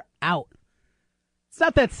recliner, out. It's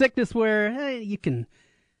not that sickness where you can,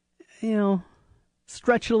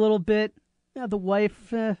 stretch it a little bit. The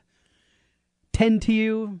wife tend to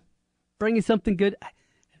you, bring you something good.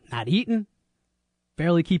 Not eating,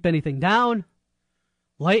 barely keep anything down,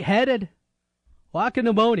 lightheaded, walking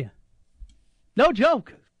pneumonia. No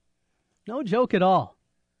joke. No joke at all.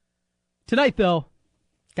 Tonight, though,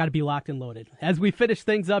 got to be locked and loaded. As we finish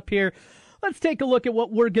things up here, let's take a look at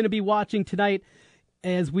what we're going to be watching tonight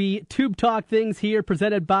as we tube talk things here,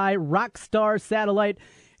 presented by Rockstar Satellite.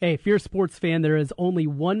 Hey, if you're a sports fan, there is only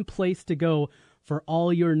one place to go for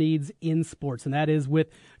all your needs in sports, and that is with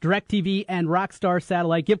DirecTV and Rockstar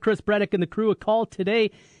Satellite. Give Chris Brennick and the crew a call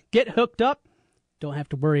today. Get hooked up. Don't have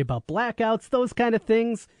to worry about blackouts, those kind of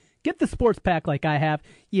things. Get the sports pack like I have.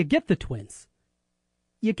 You get the Twins.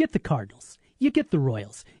 You get the Cardinals. You get the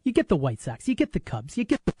Royals. You get the White Sox. You get the Cubs. You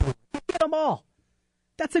get the Brewers. You get them all.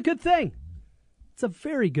 That's a good thing. It's a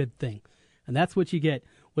very good thing. And that's what you get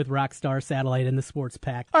with Rockstar Satellite and the Sports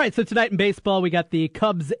Pack. All right, so tonight in baseball, we got the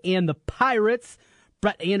Cubs and the Pirates.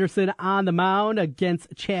 Brett Anderson on the mound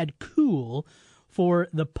against Chad Kuhl for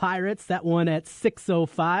the Pirates. That one at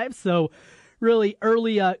 6:05. So really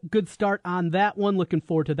early, good start on that one. Looking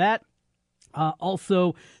forward to that.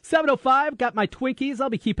 Also, 7:05, got my Twinkies. I'll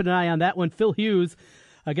be keeping an eye on that one. Phil Hughes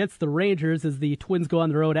against the Rangers as the Twins go on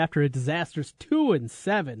the road after a disastrous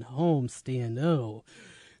 2-7 homestand. Oh,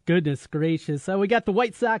 goodness gracious. So we got the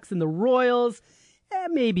White Sox and the Royals.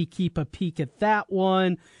 Maybe keep a peek at that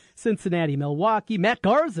one. Cincinnati, Milwaukee. Matt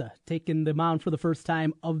Garza taking the mound for the first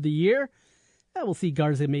time of the year. We'll see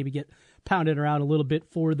Garza maybe get pounded around a little bit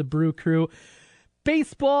for the Brew Crew.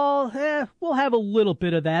 Baseball, we'll have a little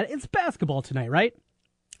bit of that. It's basketball tonight, right?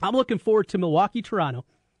 I'm looking forward to Milwaukee-Toronto.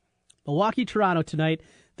 Milwaukee-Toronto tonight.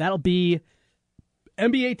 That'll be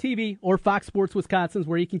NBA TV or Fox Sports Wisconsin's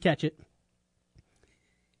where you can catch it.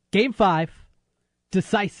 Game 5,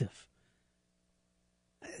 decisive.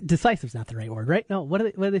 Decisive's not the right word, right? No, what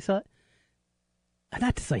do they say?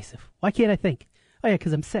 Not decisive. Why can't I think? Oh, yeah,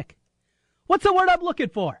 because I'm sick. What's the word I'm looking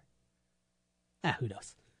for? Who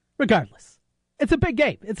knows? Regardless. It's a big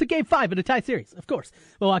game. It's a game 5 in a tie series, of course.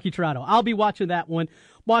 Milwaukee-Toronto. I'll be watching that one.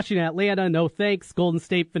 Watching Atlanta, no thanks. Golden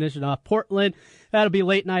State finishing off Portland. That'll be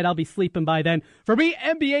late night. I'll be sleeping by then. For me,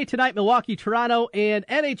 NBA tonight, Milwaukee-Toronto, and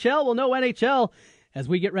NHL. Well, no NHL as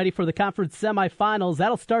we get ready for the conference semifinals.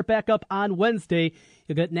 That'll start back up on Wednesday.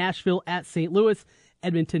 You'll get Nashville at St. Louis,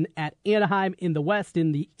 Edmonton at Anaheim in the West.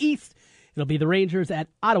 In the East, it'll be the Rangers at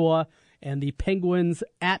Ottawa and the Penguins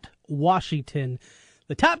at Washington.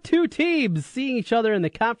 The top 2 teams seeing each other in the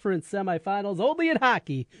conference semifinals, only in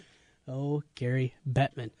hockey. Oh, Gary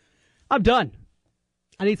Bettman. I'm done.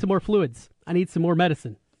 I need some more fluids. I need some more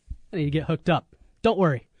medicine. I need to get hooked up. Don't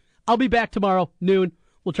worry. I'll be back tomorrow, noon.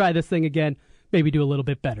 We'll try this thing again. Maybe do a little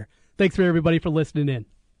bit better. Thanks for everybody for listening in.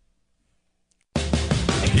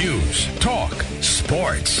 News, talk,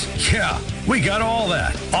 sports. Yeah, we got all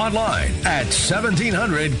that online at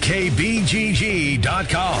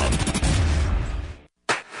 1700kbgg.com.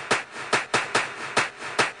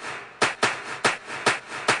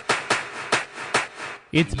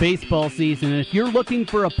 It's baseball season, and if you're looking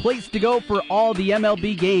for a place to go for all the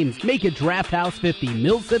MLB games, make it Draft House 50,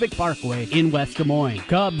 Mill Civic Parkway in West Des Moines.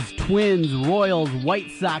 Cubs, Twins, Royals,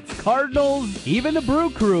 White Sox, Cardinals, even the Brew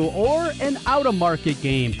Crew, or an out-of-market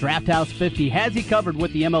game. Draft House 50 has you covered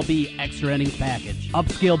with the MLB Extra Innings Package.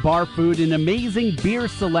 Upscale bar food, an amazing beer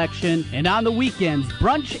selection, and on the weekends,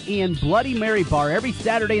 brunch and Bloody Mary bar every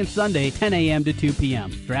Saturday and Sunday, 10 a.m. to 2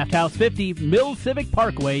 p.m. Draft House 50, Mill Civic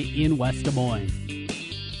Parkway in West Des Moines.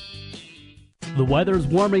 The weather's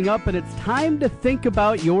warming up and it's time to think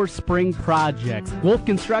about your spring projects. Wolf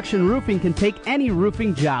Construction Roofing can take any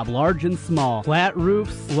roofing job, large and small. Flat roof,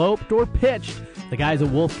 sloped, or pitched. The guys at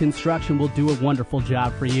Wolf Construction will do a wonderful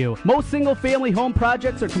job for you. Most single-family home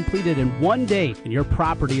projects are completed in one day, and your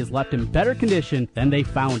property is left in better condition than they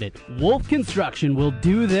found it. Wolf Construction will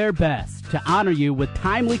do their best to honor you with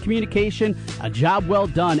timely communication, a job well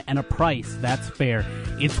done, and a price that's fair.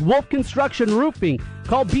 It's Wolf Construction Roofing.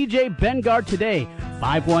 Call BJ Bengard today,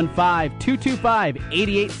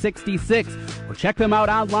 515-225-8866, or check them out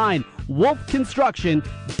online,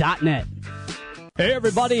 wolfconstruction.net. Hey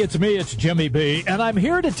everybody, it's me, it's Jimmy B, and I'm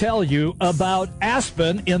here to tell you about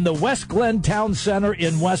Aspen in the West Glen Town Center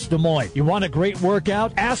in West Des Moines. You want a great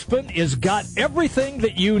workout? Aspen has got everything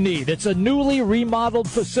that you need. It's a newly remodeled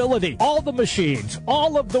facility. All the machines,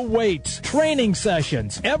 all of the weights, training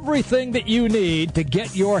sessions, everything that you need to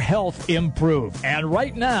get your health improved. And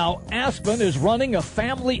right now, Aspen is running a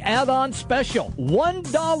family add-on special.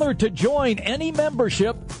 $1 to join any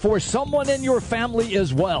membership for someone in your family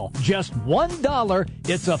as well. Just $1.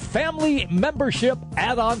 It's a family membership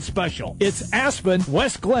add-on special. It's Aspen,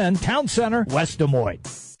 West Glen, Town Center, West Des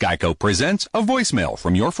Moines. Geico presents a voicemail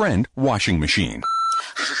from your friend, Washing Machine.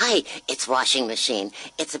 Hi, it's Washing Machine.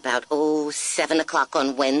 It's about, 7 o'clock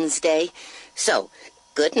on Wednesday. So,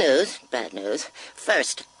 good news, bad news.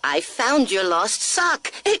 First, I found your lost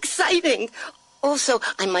sock. Exciting! Also,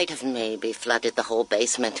 I might have maybe flooded the whole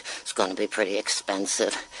basement. It's going to be pretty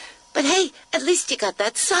expensive. But hey, at least you got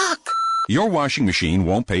that sock. Your washing machine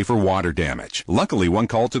won't pay for water damage. Luckily, one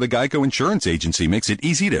call to the Geico Insurance Agency makes it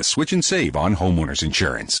easy to switch and save on homeowners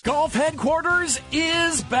insurance. Golf Headquarters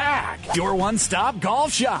is back. Your one-stop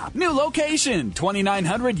golf shop. New location,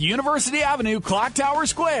 2900 University Avenue, Clock Tower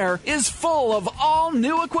Square, is full of all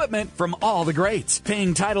new equipment from all the greats.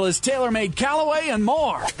 Paying title is TaylorMade Callaway and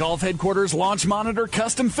more. Golf Headquarters Launch Monitor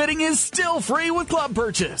custom fitting is still free with club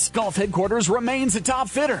purchase. Golf Headquarters remains a top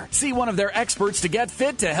fitter. See one of their experts to get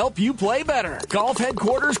fit to help you play play better. Golf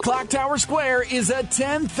Headquarters Clock Tower Square is a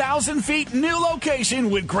 10,000 feet new location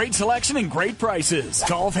with great selection and great prices.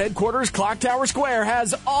 Golf Headquarters Clock Tower Square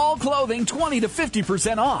has all clothing 20 to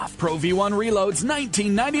 50% off. Pro V1 reloads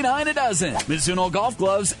 $19.99 a dozen. Mizuno golf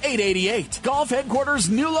gloves $8.88. Golf Headquarters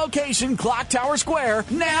new location Clock Tower Square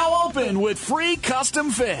now open with free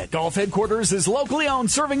custom fit. Golf Headquarters is locally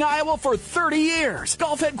owned, serving Iowa for 30 years.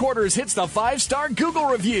 Golf Headquarters hits the 5-star Google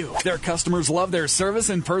review. Their customers love their service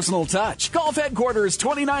and personal touch. Golf Headquarters,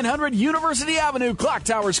 2900 University Avenue, Clock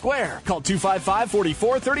Tower Square. Call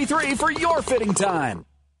 255-4433 for your fitting time.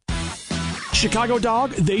 Chicago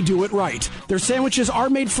Dog, they do it right. Their sandwiches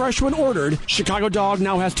are made fresh when ordered. Chicago Dog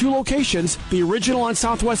now has 2 locations, the original on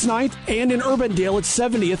Southwest 9th and in Urbandale at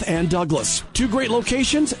 70th and Douglas. 2 great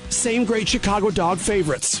locations, same great Chicago Dog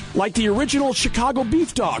favorites. Like the original Chicago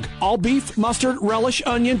Beef Dog, all beef, mustard, relish,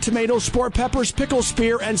 onion, tomato, sport peppers, pickle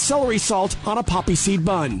spear, and celery salt on a poppy seed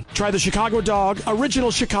bun. Try the Chicago Dog,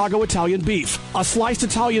 original Chicago Italian beef. A sliced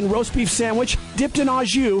Italian roast beef sandwich dipped in au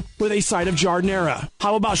jus with a side of giardiniera.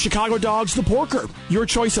 How about Chicago Dogs the Porker? Your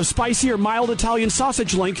choice of spicy or mild Italian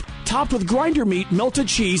sausage link, topped with grinder meat, melted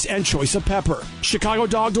cheese, and choice of pepper. Chicago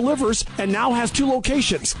Dog delivers and now has 2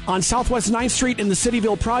 locations on Southwest 9th Street in the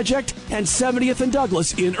Cityville Project and 70th and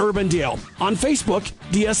Douglas in Urbandale. On Facebook,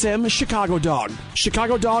 DSM Chicago Dog.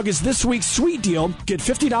 Chicago Dog is this week's sweet deal. Get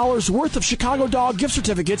 $50 worth of Chicago Dog gift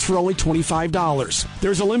certificates for only $25.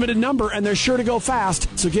 There's a limited number and they're sure to go fast,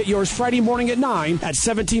 so get yours Friday morning at 9 at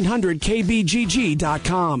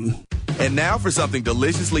 1700kbgg.com. And now for something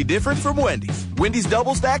deliciously different from Wendy's. Wendy's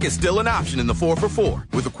Double Stack is still an option in the 4 for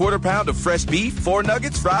 $4. With a quarter pound of fresh beef, 4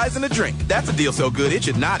 nuggets, fries, and a drink. That's a deal so good it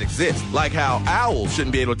should not exist. Like how owls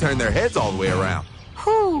shouldn't be able to turn their heads all the way around.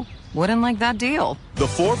 Whew, wouldn't like that deal. The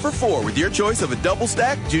 4 for $4 with your choice of a double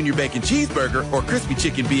stack, junior bacon cheeseburger, or crispy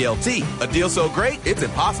chicken BLT. A deal so great, it's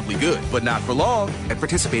impossibly good, but not for long. At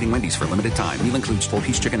participating Wendy's for a limited time, meal includes full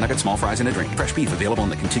piece chicken nuggets, small fries, and a drink. Fresh beef available in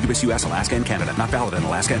the contiguous U.S., Alaska, and Canada. Not valid in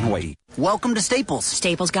Alaska and Hawaii. Welcome to Staples.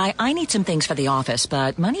 Staples guy, I need some things for the office,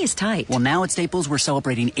 but money is tight. Well, now at Staples, we're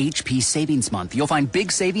celebrating HP Savings Month. You'll find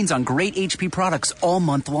big savings on great HP products all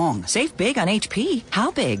month long. Save big on HP?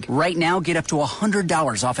 How big? Right now, get up to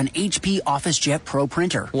 $100 off an HP OfficeJet Pro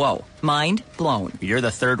printer. Whoa. Mind blown. You're the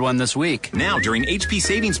 3rd one this week. Now, during HP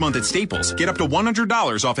Savings Month at Staples, get up to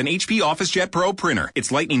 $100 off an HP OfficeJet Pro printer.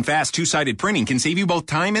 Its lightning fast 2-sided printing can save you both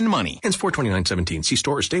time and money. Ends 4/29/17. See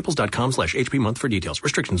store or staples.com/HP month for details.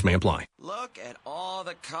 Restrictions may apply. Look at all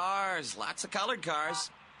the cars. Lots of colored cars.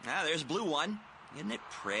 Ah, there's a blue one. Isn't it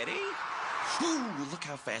pretty? Whew, look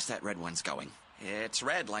how fast that red one's going. It's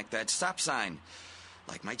red like that stop sign.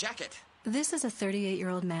 Like my jacket. This is a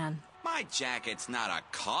 38-year-old man. My jacket's not a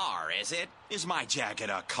car, is it? Is my jacket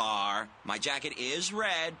a car? My jacket is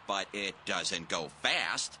red, but it doesn't go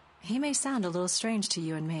fast. He may sound a little strange to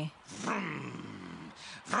you and me. Vroom,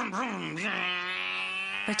 vroom, vroom.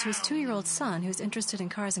 But to his 2-year-old son, who's interested in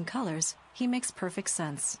cars and colors, he makes perfect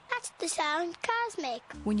sense. That's the sound cars make.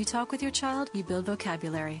 When you talk with your child, you build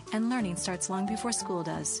vocabulary, and learning starts long before school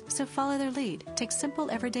does. So follow their lead. Take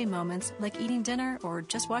simple everyday moments like eating dinner or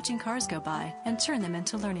just watching cars go by and turn them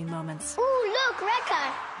into learning moments. Ooh, look, red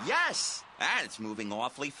car. Yes, and it's moving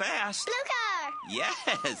awfully fast. Blue car.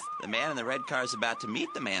 Yes, the man in the red car is about to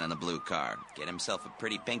meet the man in the blue car. Get himself a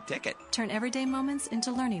pretty pink ticket. Turn everyday moments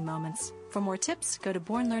into learning moments. For more tips, go to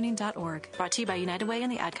bornlearning.org. Brought to you by United Way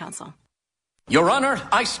and the Ad Council. Your Honor,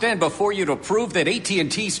 I stand before you to prove that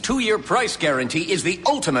AT&T's 2-year price guarantee is the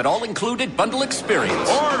ultimate all-included bundle experience.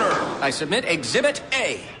 Order! I submit Exhibit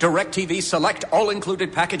A, DirecTV Select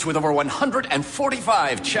all-included package with over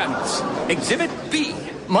 145 channels. Exhibit B,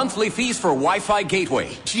 monthly fees for Wi-Fi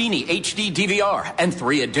gateway, Genie HD DVR, and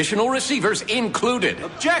 3 additional receivers included.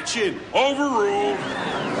 Objection! Overruled.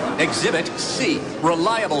 Exhibit C,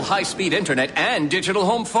 reliable high-speed internet and digital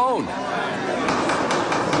home phone.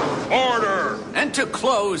 Order! And to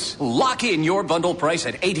close, lock in your bundle price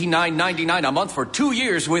at $89.99 a month for 2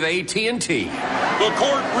 years with AT&T. The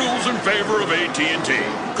court rules in favor of AT&T.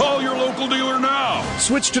 Call your local dealer now.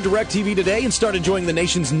 Switch to DirecTV today and start enjoying the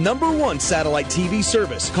nation's #1 satellite TV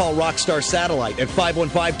service. Call Rockstar Satellite at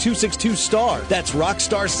 515-262-STAR. That's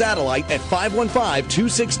Rockstar Satellite at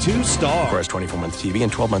 515-262-STAR. Requires 24-month TV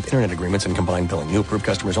and 12-month internet agreements and combined billing. New approved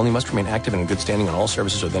customers only must remain active and in good standing on all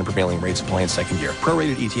services or then prevailing rates apply in second year.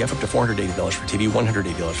 Prorated ETF up to $480 for TV,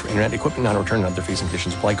 $180 for internet, equipment non-return, and other fees and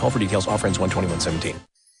conditions apply. Call for details. Offer ends 1/21/17.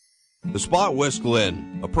 The Spa at West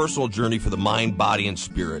Glen, a personal journey for the mind, body, and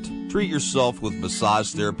spirit. Treat yourself with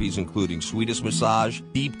massage therapies including Swedish massage,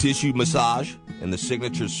 deep tissue massage, and the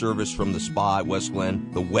signature service from the Spa at West Glen,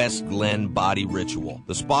 the West Glen Body Ritual.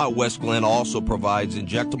 The Spa at West Glen also provides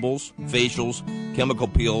injectables, facials, chemical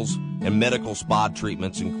peels, and medical spa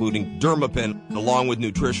treatments, including Dermapen, along with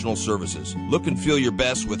nutritional services. Look and feel your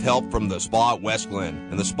best with help from the Spa at West Glen.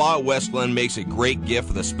 And the Spa at West Glen makes a great gift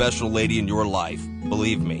for the special lady in your life.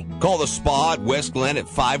 Believe me. Call the Spa at West Glen at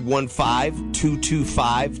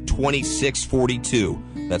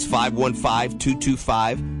 515-225-2642. That's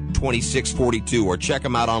 515-225-2642. Or check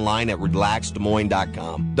them out online at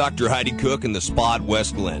relaxdesmoines.com. Dr. Heidi Cook and the Spa at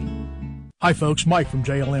West Glen. Hi folks, Mike from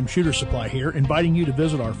JLM Shooter Supply here, inviting you to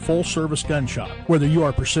visit our full-service gun shop. Whether you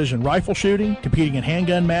are precision rifle shooting, competing in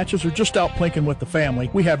handgun matches, or just out plinking with the family,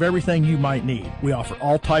 we have everything you might need. We offer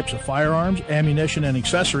all types of firearms, ammunition, and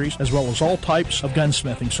accessories, as well as all types of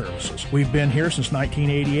gunsmithing services. We've been here since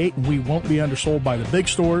 1988, and we won't be undersold by the big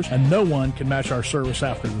stores, and no one can match our service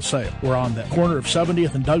after the sale. We're on the corner of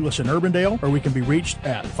 70th and Douglas in Urbandale, or we can be reached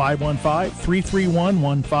at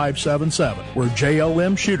 515-331-1577. We're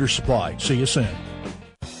JLM Shooter Supply. See you soon.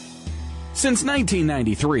 Since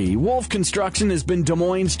 1993, Wolf Construction has been Des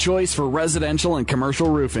Moines' choice for residential and commercial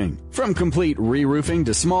roofing. From complete re-roofing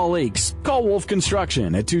to small leaks, call Wolf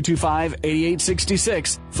Construction at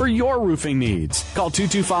 225-8866 for your roofing needs. Call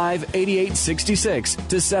 225-8866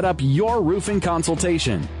 to set up your roofing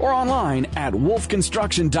consultation or online at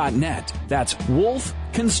wolfconstruction.net. That's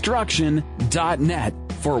wolfconstruction.net.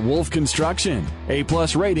 For Wolf Construction, A+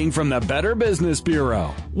 rating from the Better Business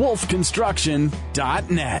Bureau.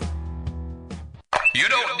 wolfconstruction.net. You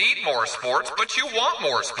don't need more sports, but you want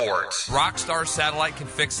more sports. Rockstar Satellite can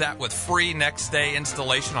fix that with free next-day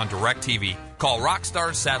installation on DirecTV. Call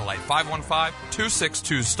Rockstar Satellite,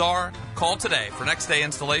 515-262-STAR. Call today for next-day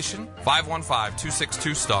installation,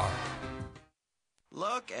 515-262-STAR.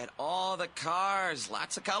 Look at all the cars.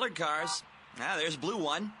 Lots of colored cars. Now, there's a blue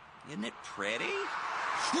one. Isn't it pretty?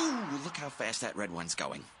 Whew, look how fast that red one's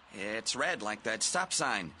going. It's red like that stop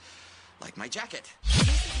sign. Like my jacket.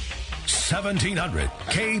 1700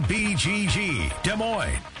 KBGG, Des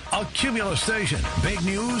Moines. A Cumulus station. Big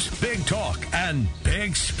news, big talk, and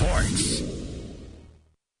big sports.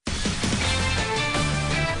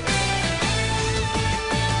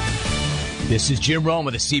 This is Jim Rome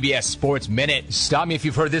with the CBS Sports Minute. Stop me if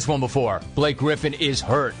you've heard this one before. Blake Griffin is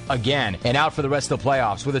hurt again and out for the rest of the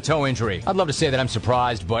playoffs with a toe injury. I'd love to say that I'm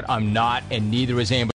surprised, but I'm not, and neither is anybody.